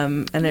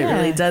 and it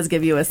really does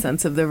give you a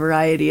sense of the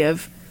variety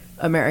of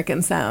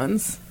American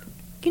sounds.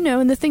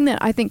 And the thing that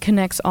I think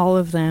connects all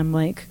of them,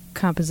 like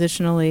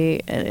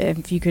compositionally,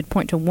 if you could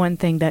point to one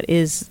thing that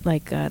is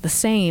like the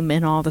same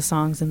in all the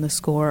songs in the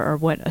score, or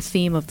what a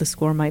theme of the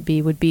score might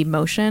be, would be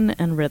motion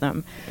and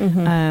rhythm.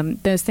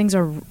 Those things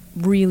are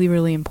really,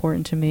 really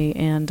important to me,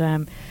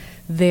 and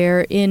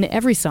they're in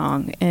every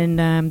song,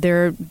 and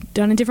they're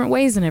done in different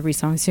ways in every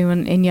song. So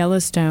in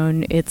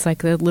Yellowstone, it's like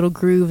the little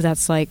groove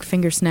that's like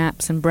finger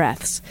snaps and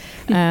breaths.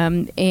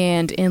 And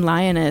in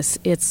Lioness,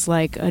 it's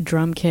like a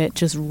drum kit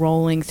just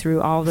rolling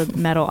through all the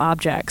metal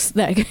objects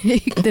that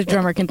the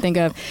drummer can think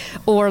of.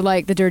 Or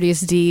like The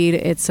Dirtiest Deed,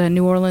 it's a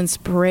New Orleans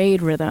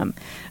parade rhythm.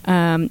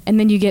 And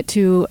then you get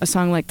to a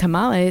song like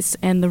Tamales,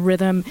 and the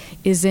rhythm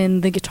is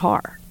in the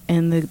guitar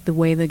and the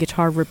way the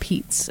guitar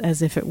repeats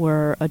as if it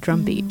were a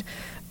drum beat.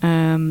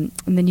 And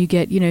then you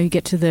get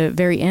to the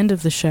very end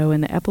of the show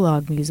in the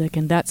epilogue music,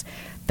 and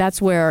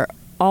that's where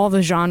all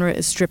the genre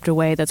is stripped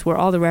away. That's where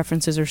all the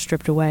references are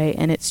stripped away,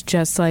 and it's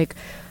just like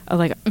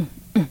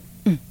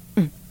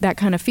that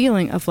kind of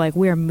feeling of like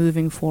we're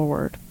moving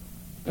forward.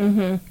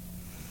 No,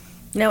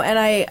 and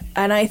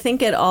I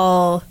think it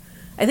all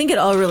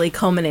really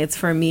culminates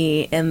for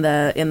me in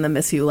the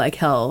Miss You Like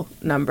Hell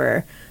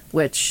number,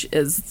 which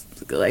is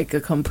like a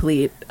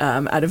complete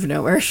out of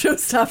nowhere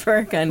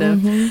showstopper kind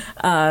of,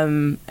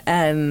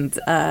 and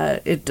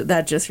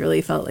that just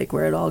really felt like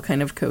where it all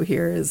kind of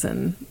coheres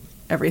and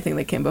everything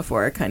that came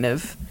before kind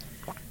of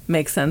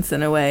makes sense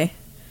in a way.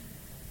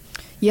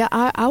 Yeah,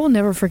 I will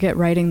never forget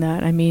writing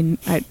that. I mean,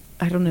 I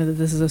don't know that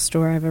this is a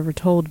story I've ever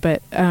told,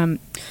 but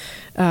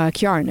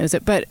Kiara knows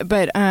it. But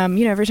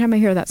every time I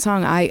hear that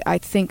song, I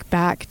think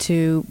back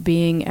to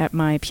being at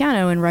my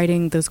piano and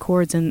writing those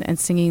chords and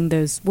singing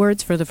those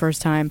words for the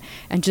first time,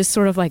 and just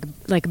sort of like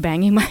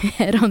banging my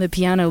head on the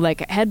piano,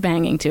 like head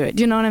banging to it.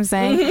 Do you know what I'm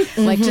saying?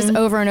 Like just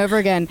over and over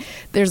again.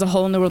 There's a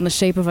hole in the world, in the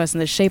shape of us, and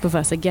the shape of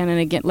us again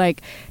and again.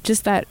 Like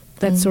just that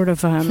sort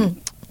of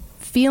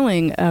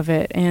feeling of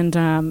it,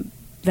 and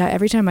that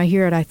every time I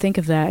hear it, I think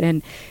of that.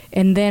 And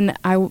then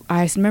I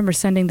remember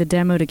sending the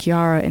demo to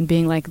Kiara and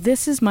being like,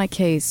 this is my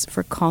case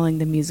for calling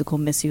the musical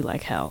Miss You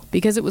Like Hell,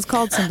 because it was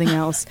called something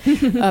else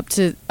up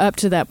to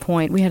that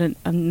point. We had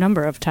a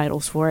number of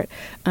titles for it.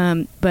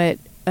 But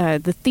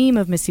the theme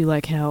of Miss You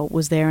Like Hell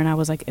was there, and I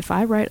was like, if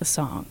I write a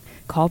song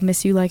called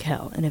Miss You Like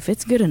Hell, and if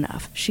it's good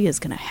enough, she is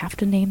going to have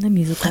to name the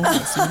musical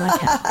Miss You Like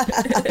Hell.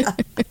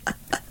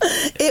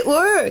 It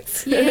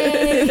worked.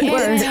 Yay.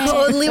 It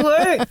totally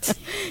worked.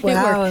 Wow. It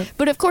worked.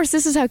 But of course,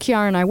 this is how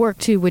Kiara and I work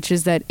too, which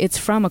is that it's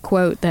from a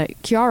quote that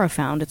Kiara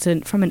found. It's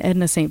from an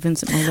Edna St.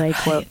 Vincent Millay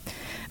quote.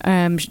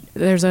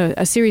 There's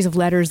a series of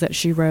letters that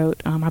she wrote,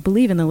 I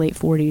believe in the late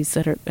 40s,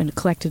 that are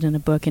collected in a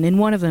book. And in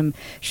one of them,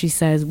 she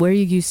says, "Where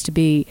you used to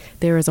be,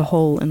 there is a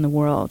hole in the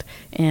world.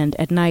 And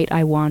at night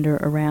I wander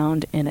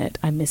around in it.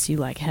 I miss you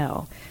like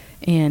hell."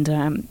 And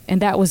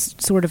that was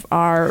sort of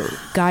our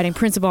guiding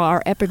principle,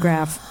 our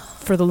epigraph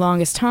for the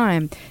longest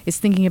time, is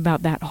thinking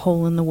about that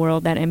hole in the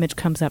world. That image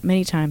comes up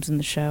many times in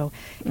the show.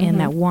 And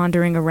that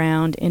wandering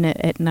around in it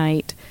at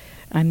night,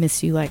 I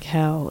miss you like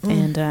hell.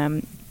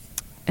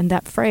 And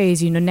that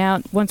phrase,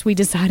 now once we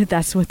decided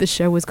that's what the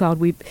show was called,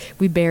 we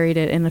buried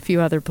it in a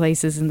few other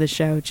places in the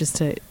show just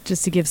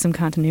to give some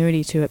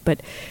continuity to it.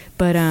 But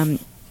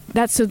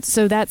that's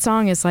so that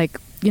song is like,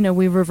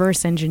 we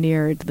reverse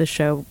engineered the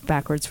show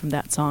backwards from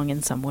that song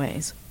in some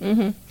ways.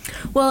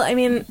 Well, I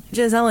mean,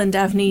 Giselle and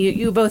Daphne,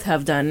 you both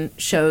have done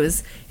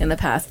shows in the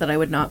past that I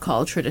would not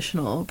call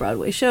traditional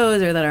Broadway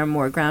shows, or that are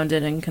more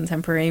grounded in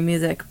contemporary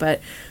music. But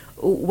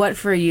what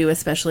for you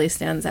especially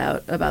stands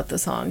out about the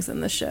songs in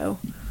the show?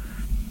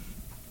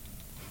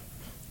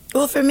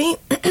 Well, for me,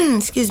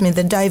 excuse me,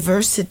 the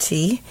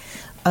diversity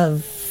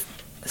of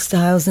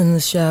styles in the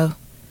show.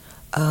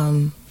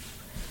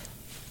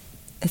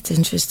 It's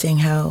interesting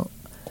how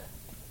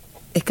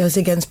it goes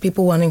against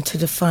people wanting to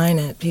define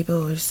it.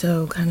 People are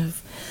so kind of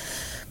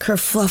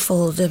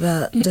kerfluffled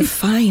about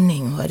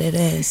defining what it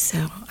is.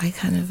 So I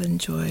kind of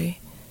enjoy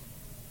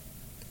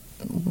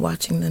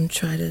watching them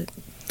try to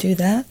do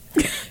that.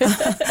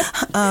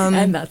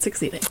 And not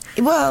succeeding.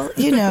 Well,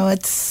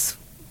 it's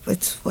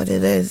what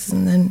it is.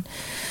 And then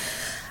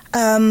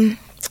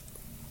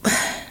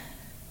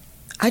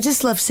I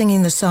just love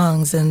singing the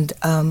songs, and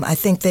I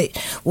think that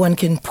one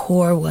can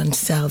pour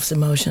oneself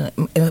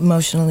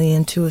emotionally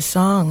into a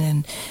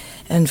song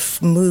and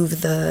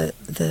move the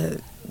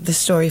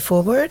story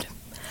forward.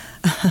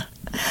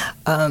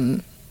 They're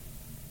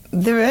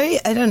very,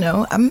 I don't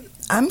know,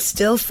 I'm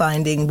still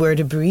finding where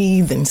to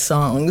breathe in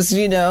songs,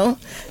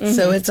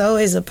 so it's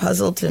always a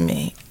puzzle to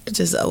me,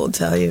 just I will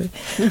tell you.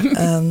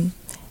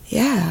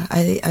 Yeah,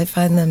 I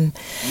find them,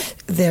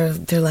 they're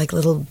like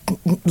little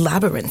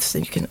labyrinths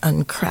that you can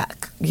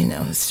uncrack,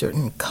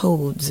 certain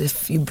codes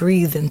if you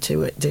breathe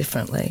into it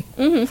differently.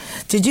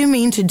 Did you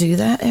mean to do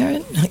that,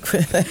 Erin?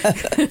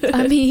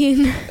 I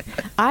mean,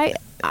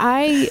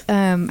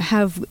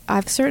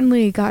 I've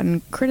certainly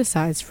gotten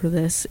criticized for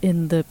this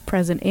in the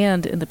present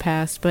and in the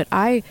past, but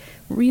I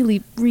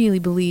really, really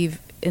believe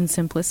in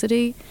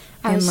simplicity.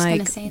 I was going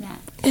to say that.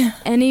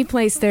 Any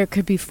place there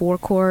could be 4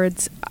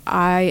 chords,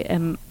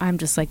 I'm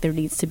just like, there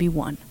needs to be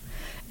 1.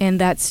 And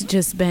that's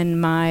just been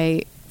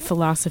my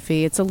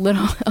philosophy. It's a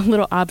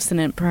little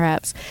obstinate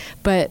perhaps,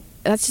 but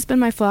that's just been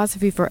my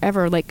philosophy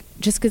forever. Like,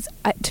 just because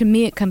to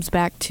me it comes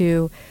back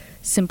to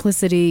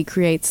simplicity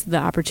creates the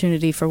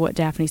opportunity for what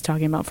Daphne's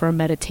talking about, for a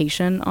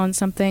meditation on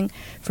something,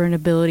 for an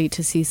ability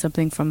to see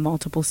something from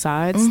multiple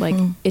sides. Like,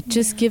 it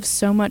just gives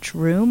so much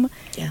room.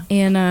 Yeah.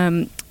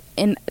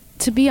 And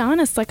to be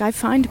honest, like, I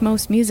find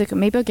most music,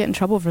 maybe I'll get in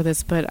trouble for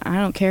this, but I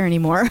don't care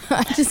anymore.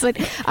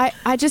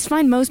 I just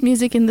find most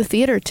music in the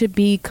theater to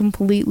be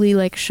completely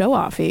like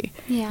show-offy.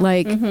 Yeah.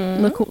 Like,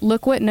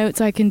 look what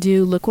notes I can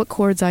do, look what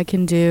chords I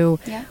can do,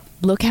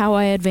 look how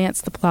I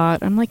advance the plot.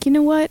 I'm like, you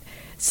know what?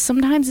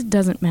 Sometimes it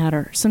doesn't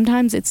matter.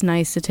 Sometimes it's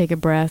nice to take a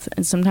breath,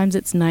 and sometimes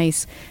it's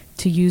nice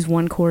to use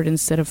one chord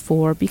instead of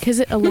four, because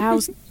it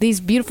allows these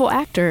beautiful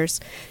actors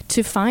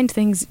to find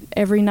things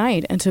every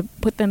night and to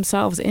put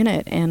themselves in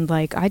it. And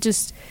like, I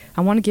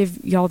want to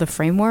give y'all the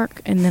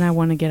framework, and then I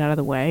want to get out of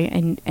the way,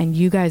 and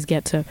you guys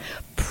get to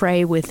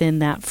pray within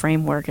that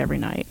framework every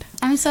night.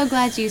 I'm so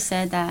glad you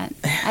said that.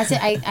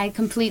 I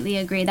completely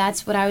agree.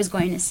 That's what I was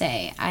going to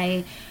say.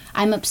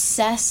 I'm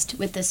obsessed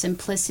with the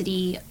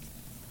simplicity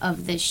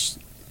of this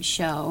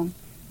show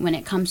when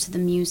it comes to the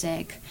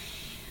music.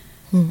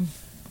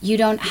 You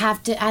don't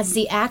have to, as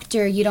the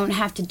actor, you don't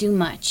have to do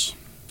much.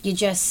 You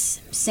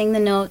just sing the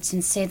notes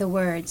and say the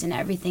words, and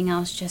everything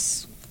else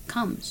just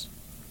comes.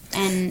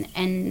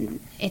 And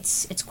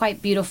it's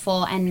quite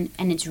beautiful, and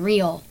it's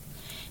real.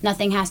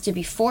 Nothing has to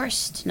be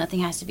forced.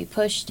 Nothing has to be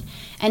pushed.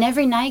 And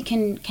every night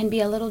can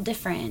be a little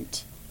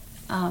different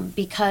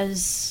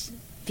because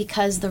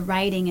the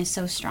writing is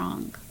so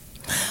strong.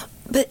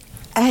 But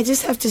I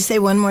just have to say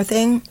one more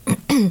thing.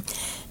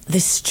 The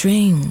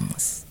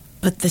strings.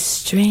 But the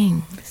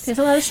strings. There's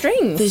a lot of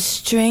strings. The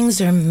strings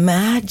are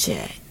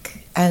magic.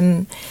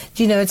 And,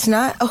 you know, it's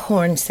not a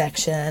horn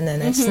section,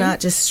 and it's not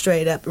just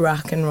straight up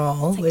rock and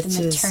roll, it's like which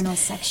the is maternal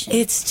section.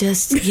 It's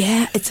just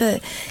it's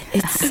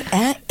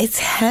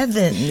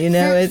heaven, you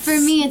know. For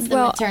me, it's the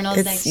maternal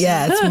section.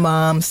 Yeah, it's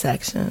mom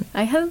section.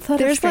 I hadn't thought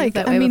of strings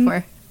that way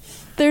before.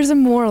 There's a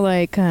more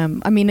like,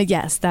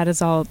 yes, that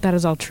is all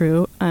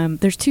true.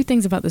 There's two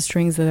things about the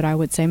strings that I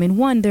would say. I mean,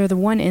 one, they're the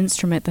one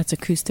instrument that's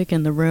acoustic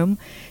in the room.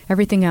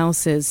 Everything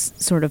else is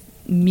sort of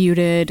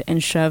muted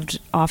and shoved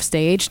off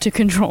stage to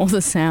control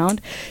the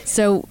sound.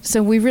 So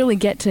we really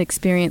get to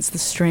experience the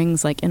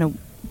strings like in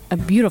a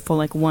beautiful,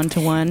 like,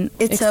 one-to-one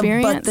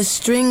experience. But the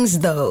strings,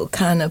 though,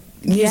 kind of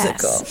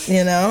musical,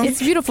 you know? It's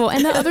beautiful.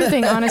 And the other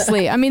thing,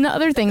 honestly, the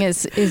other thing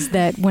is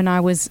that when I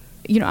was,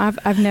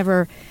 I've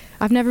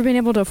never been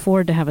able to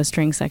afford to have a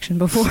string section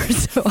before,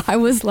 so I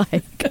was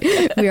like,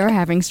 we are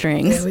having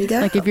strings. There we go.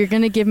 Like, if you're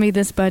going to give me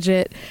this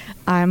budget,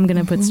 I'm going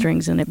to put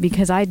strings in it,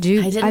 because I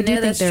do know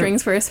think that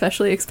strings were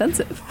especially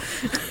expensive.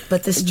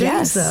 But the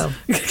strings, though.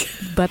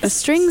 But the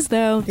strings,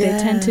 though, they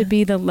tend to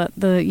be the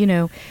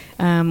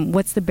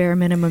what's the bare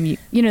minimum, the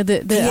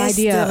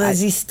idea.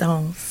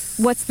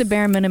 What's the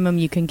bare minimum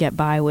you can get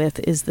by with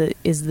is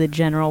the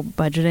general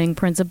budgeting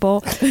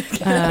principle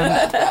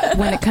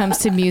when it comes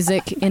to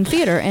music in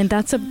theater, and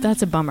that's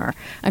a bummer.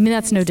 I mean,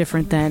 that's no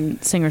different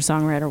than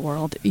singer-songwriter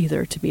world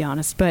either, to be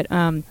honest. But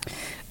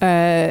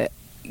I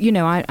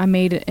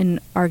made an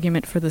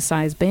argument for the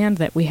size band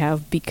that we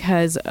have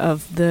because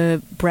of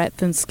the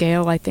breadth and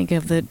scale, I think,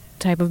 of the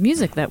type of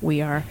music that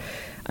we are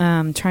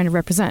trying to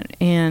represent,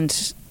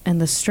 and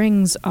the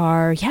strings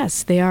are,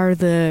 yes, they are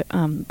the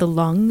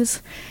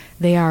lungs.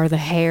 They are the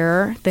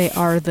hair. They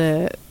are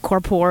the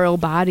corporeal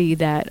body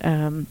that,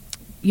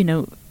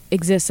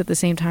 exists at the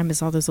same time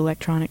as all those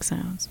electronic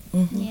sounds.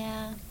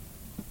 Yeah.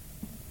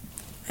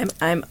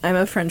 I'm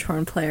a French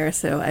horn player,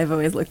 so I've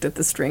always looked at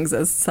the strings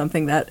as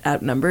something that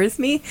outnumbers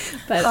me.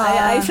 But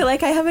I feel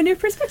like I have a new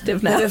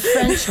perspective now. But a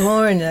French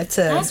horn,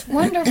 that's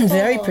wonderful.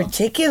 Very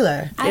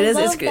particular. I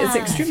love that. It's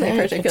extremely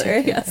particular.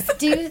 Yes.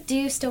 Do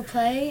you still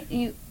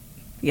play?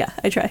 Yeah,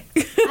 I try.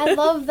 I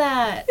love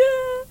that.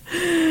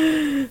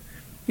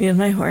 Me and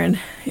my horn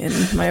in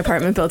my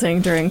apartment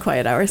building during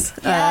quiet hours.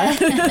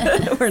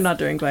 We're not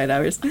during quiet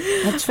hours.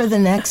 That's for the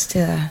next...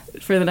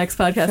 for the next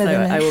podcast,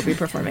 I will be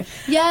performing.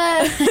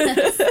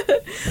 Yes.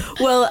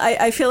 Well,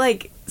 I feel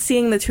like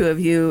seeing the two of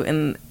you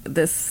in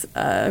this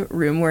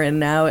room we're in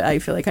now, I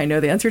feel like I know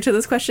the answer to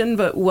this question,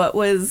 but what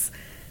was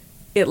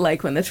it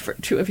like when the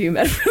two of you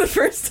met for the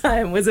first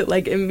time? Was it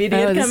like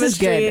immediate chemistry?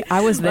 Is good.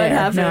 I was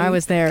there. No, I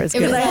was there. It was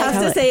good. I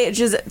have to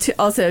say,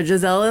 also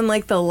Giselle in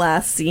like the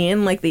last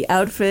scene, like the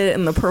outfit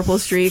and the purple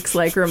streaks,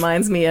 like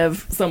reminds me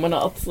of someone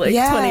else, like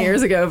 20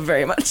 years ago,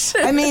 very much.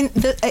 I mean,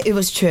 it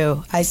was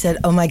true. I said,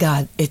 "Oh my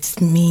God,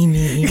 it's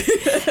Mimi,"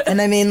 and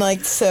I mean,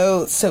 like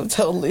so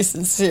totally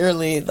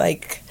sincerely,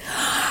 like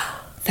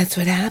that's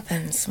what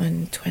happens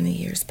when 20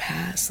 years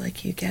pass.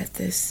 Like you get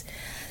this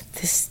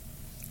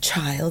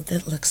child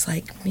that looks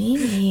like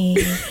Mimi.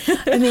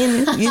 I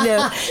mean,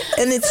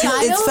 and it's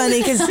funny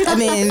because, I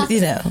mean,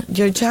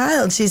 your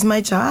child, she's my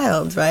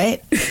child,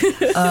 right?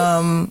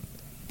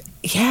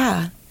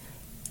 Yeah.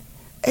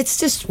 It's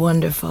just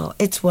wonderful.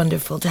 It's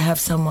wonderful to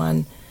have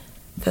someone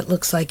that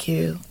looks like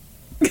you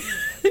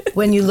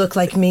when you look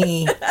like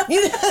me. I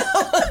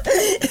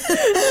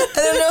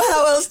don't know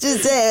how else to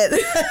say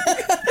it.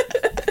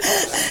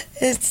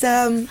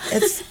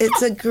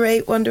 It's a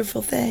great,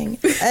 wonderful thing,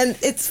 and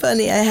it's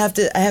funny. I have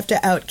to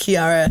out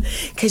Kiara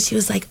because she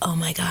was like, "Oh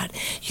my God,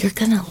 you're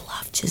gonna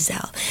love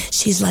Giselle.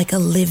 She's like a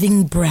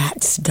living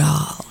Bratz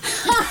doll."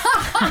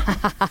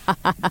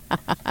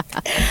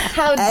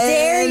 How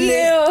dare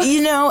you?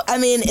 You know, I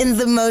mean, in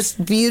the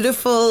most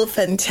beautiful,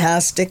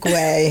 fantastic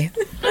way.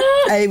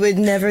 I would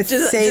never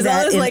say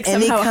that is in like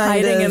any somehow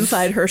kind hiding of.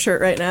 inside her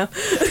shirt right now.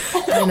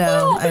 I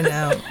know.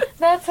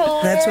 That's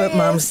hilarious. That's what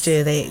moms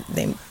do. They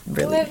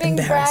really Living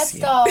embarrass Bratz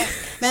you. doll.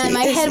 Man,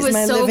 my head was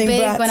my so living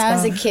big Bratz when I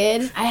was a doll.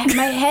 kid.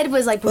 My head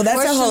was like Well,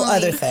 that's a whole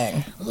proportionally other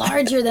thing.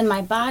 larger than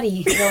my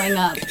body growing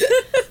up.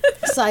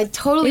 So I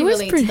totally It was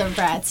relate pretty- to the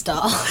Bratz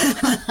doll.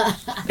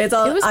 It's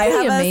all. It was I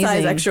have pretty a size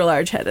amazing. extra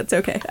large head. It's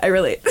okay. I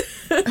relate.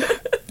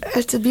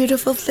 It's a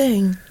beautiful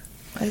thing.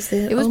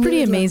 It was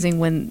pretty amazing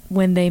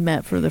when they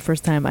met for the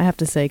first time, I have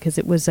to say, because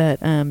it was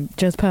at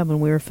Joe's Pub when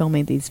we were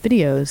filming these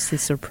videos,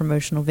 these sort of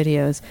promotional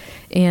videos,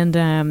 and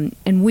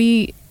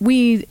we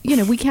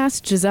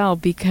cast Giselle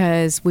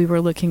because we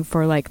were looking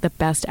for like the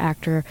best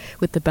actor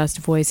with the best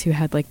voice who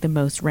had like the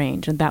most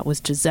range, and that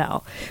was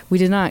Giselle. We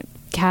did not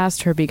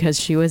cast her because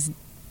she was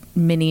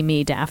mini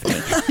me Daphne.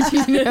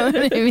 You know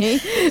what I mean?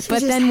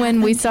 But then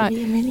when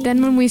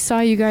we saw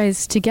you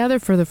guys together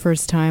for the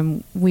first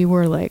time, we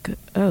were like,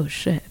 oh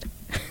shit.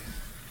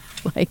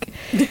 Like,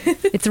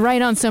 it's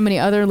right on so many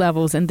other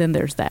levels, and then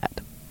there's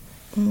that.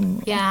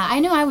 Yeah, I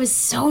know. I was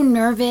so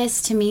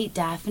nervous to meet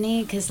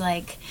Daphne because,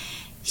 like,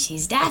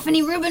 she's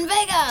Daphne Rubin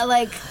Vega.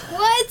 Like,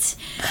 what?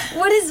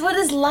 What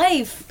is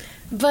life?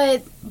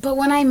 But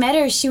when I met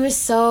her, she was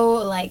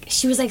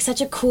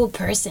such a cool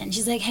person.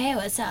 She's like, hey,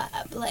 what's up?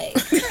 Like,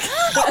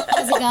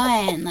 how's it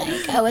going?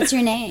 Like, oh, what's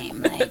your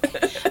name? Like,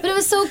 but it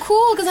was so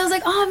cool because I was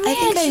like, oh man, I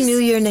think I knew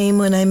your name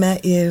when I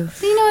met you.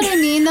 You know what I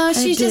mean, though?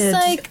 She's just did.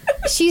 like,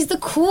 she's the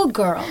cool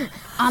girl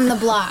on the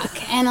block.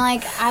 And,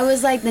 like, I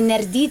was, like, the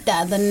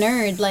nerdita, the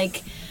nerd.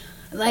 Like,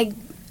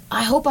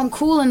 I hope I'm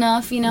cool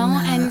enough, you know? No,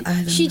 and I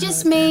don't she know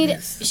just what that made,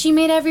 is. she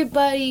made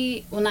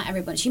everybody, well, not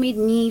everybody, she made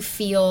me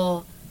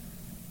feel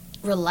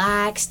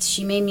relaxed.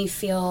 She made me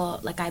feel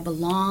like I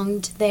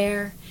belonged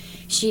there.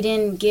 She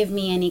didn't give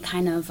me any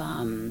kind of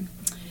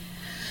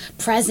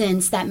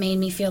presence that made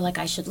me feel like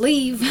I should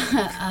leave.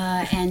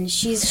 And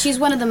she's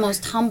one of the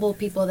most humble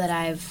people that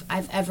I've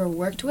ever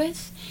worked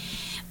with.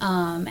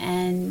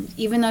 And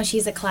even though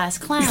she's a class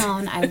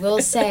clown, I will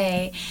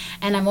say,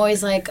 and I'm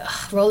always like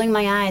rolling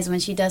my eyes when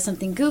she does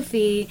something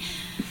goofy,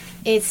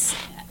 it's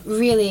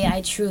really,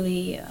 I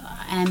truly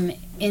am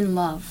in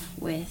love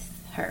with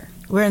her.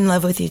 We're in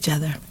love with each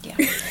other. Yeah.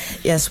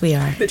 Yes, we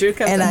are. The truth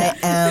comes and out.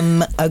 I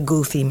am a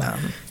goofy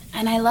mom.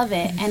 And I love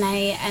it. And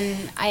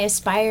I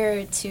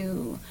aspire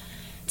to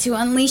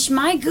unleash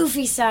my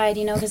goofy side,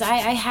 you know, because I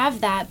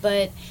have that,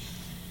 but,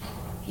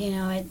 you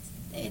know,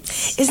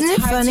 it's Isn't it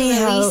hard to funny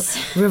how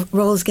release.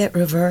 roles get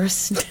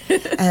reversed?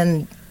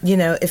 And, you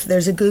know, if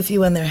there's a goofy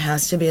one, there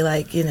has to be,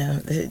 like, you know...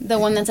 The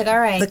one that's like, all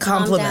right, the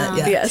compliment, calm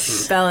down. yeah.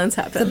 Yes, balance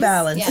happens. The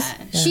balance.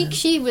 Yeah.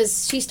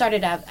 She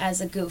started out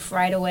as a goof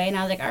right away, and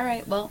I was like, all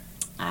right, well,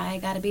 I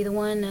got to be the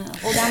one to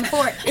hold down the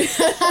fort.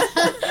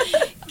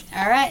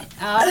 All right.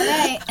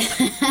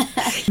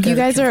 You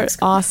guys are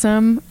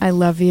awesome. I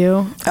love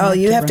you. Oh,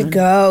 you have to run.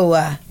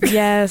 go.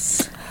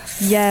 Yes.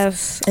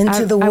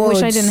 Into the I wish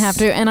I woods. didn't have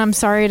to, and I'm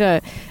sorry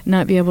to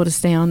not be able to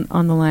stay on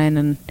the line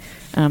and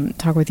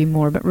talk with you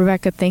more. But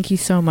Rebecca, thank you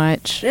so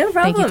much. No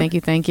problem.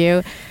 Thank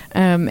you.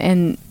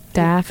 And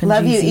Daph and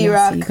Love you, GZ, I'll see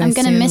Iraq. guys I'm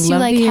gonna soon. miss you Love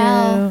like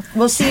hell.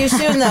 We'll see you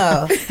soon,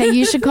 though. Hey,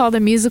 you should call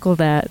the musical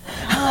that.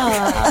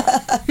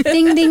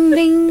 Ding, ding,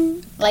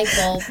 ding. Light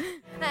bulb.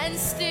 And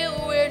still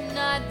we're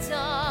not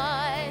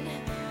done.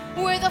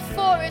 Where the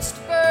forest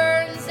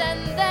burns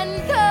and then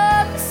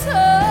comes sun.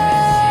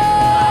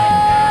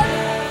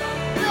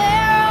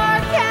 There are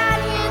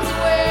canyons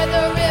where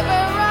the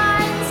river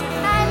runs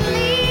and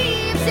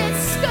leaves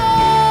its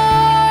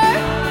scar.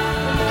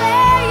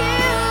 There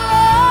you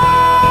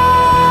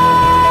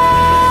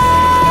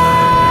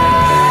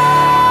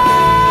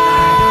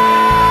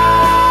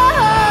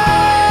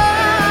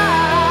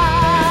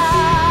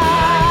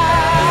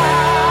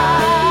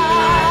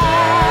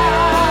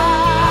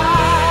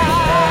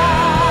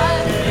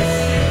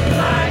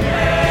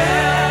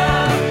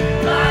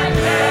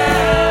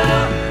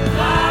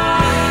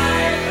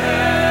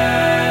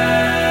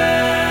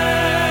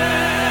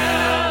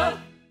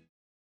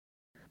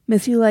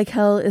Miss You Like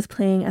Hell is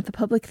playing at the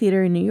Public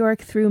Theater in New York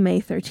through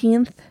May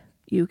 13th.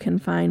 You can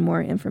find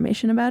more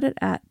information about it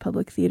at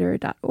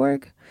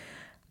publictheater.org.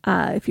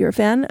 If you're a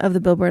fan of the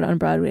Billboard on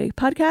Broadway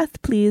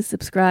podcast, please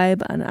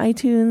subscribe on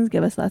iTunes.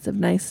 Give us lots of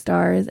nice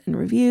stars and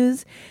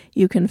reviews.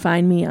 You can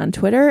find me on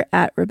Twitter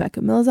at Rebecca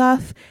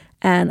Milzoff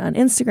and on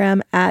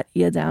Instagram at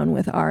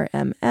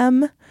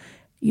YaDownWithRMM.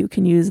 You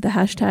can use the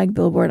hashtag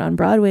Billboard on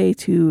Broadway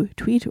to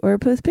tweet or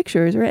post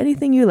pictures or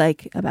anything you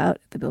like about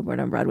the Billboard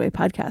on Broadway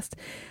podcast.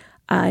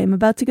 I'm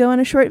about to go on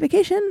a short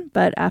vacation,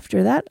 but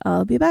after that,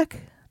 I'll be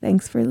back.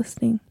 Thanks for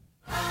listening.